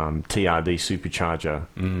them TRD supercharger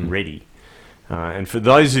ready. And for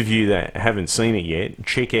those of you that haven't seen it yet,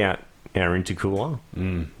 check out our intercooler.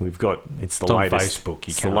 We've got it's the latest. On Facebook,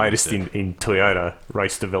 it's the latest in Toyota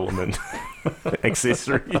race development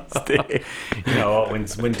accessories. There, you know what? When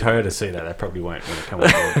Toyota see that, they probably won't want to come on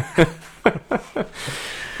board.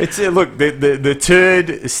 It's look, the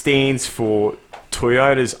turd stands for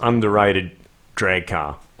Toyota's underrated drag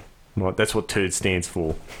car. Right, that's what TURD stands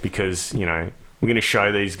for, because, you know, we're going to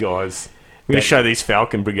show these guys. We're going to show these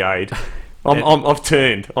Falcon Brigade. I've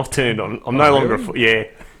turned. I'm no longer.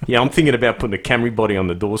 I'm thinking about putting a Camry body on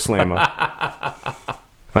the door slammer. I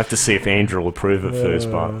have to see if Andrew will approve it first,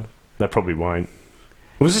 but they probably won't.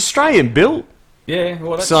 It was Australian built. Yeah,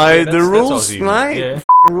 well, that's, the rules, mate. Yeah.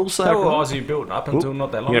 Rules they were Aussie built up until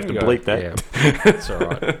not that long ago. You have to bleep that. Yeah, that's all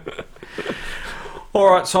right. All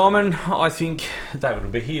right, Simon, I think David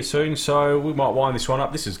will be here soon, so we might wind this one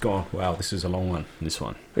up. This is gone. Wow, this is a long one, this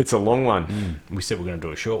one. It's a long one. We said we're going to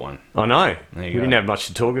do a short one. I know. We didn't have much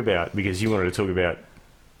to talk about, because you wanted to talk about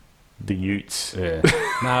the utes. Yeah.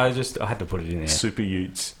 No, I had to put it in there. Super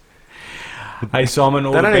utes. Hey, Simon,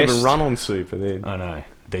 all the best. They don't even run on super. They're I know.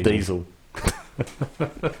 Diesel.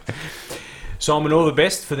 Simon, all the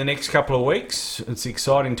best for the next couple of weeks. It's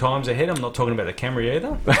exciting times ahead. I'm not talking about the Camry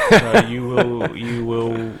either. So you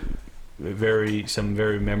will some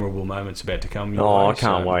very memorable moments about to come. I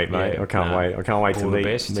can't wait, mate. I can't wait. I can't wait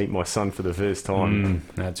to meet my son for the first time.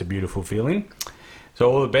 That's a beautiful feeling.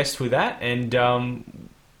 So all the best with that, and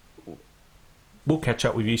we'll catch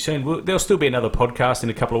up with you soon. There'll still be another podcast in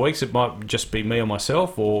a couple of weeks. It might just be me or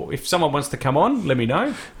myself, or if someone wants to come on, let me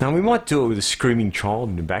know. No, we might do it with a screaming child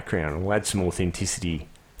in the background, and we'll add some authenticity.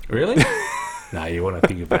 Really? No, you want to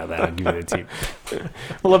think about that. I'll give you a tip.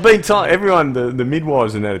 Well, I've been told, everyone, the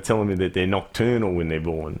midwives and that are telling me that they're nocturnal when they're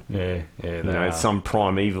born. Yeah. It's some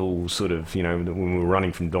primeval sort of, when we were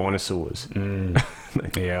running from dinosaurs.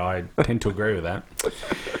 Yeah, I tend to agree with that.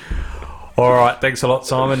 All right, thanks a lot,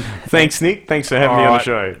 Simon. Thanks, Nick. Thanks for having me on the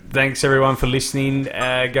show. Thanks, everyone, for listening.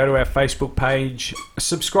 Go to our Facebook page.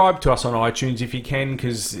 Subscribe to us on iTunes if you can,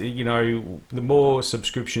 because, the more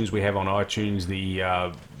subscriptions we have on iTunes,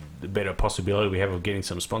 the better possibility we have of getting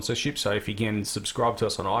some sponsorship. So if you can subscribe to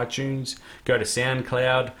us on iTunes, go to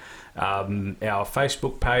SoundCloud, our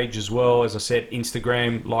Facebook page as well. As I said,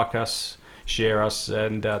 Instagram, like us, share us,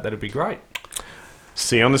 and that'd be great.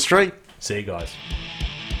 See you on the street. See you guys.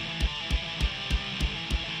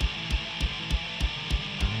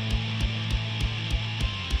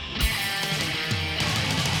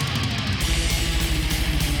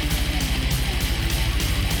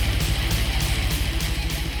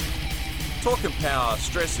 Talking Power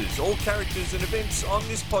stresses all characters and events on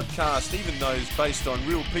this podcast, even those based on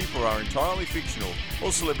real people, are entirely fictional.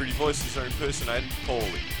 All celebrity voices are impersonated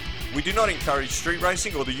poorly. We do not encourage street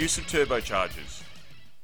racing or the use of turbochargers.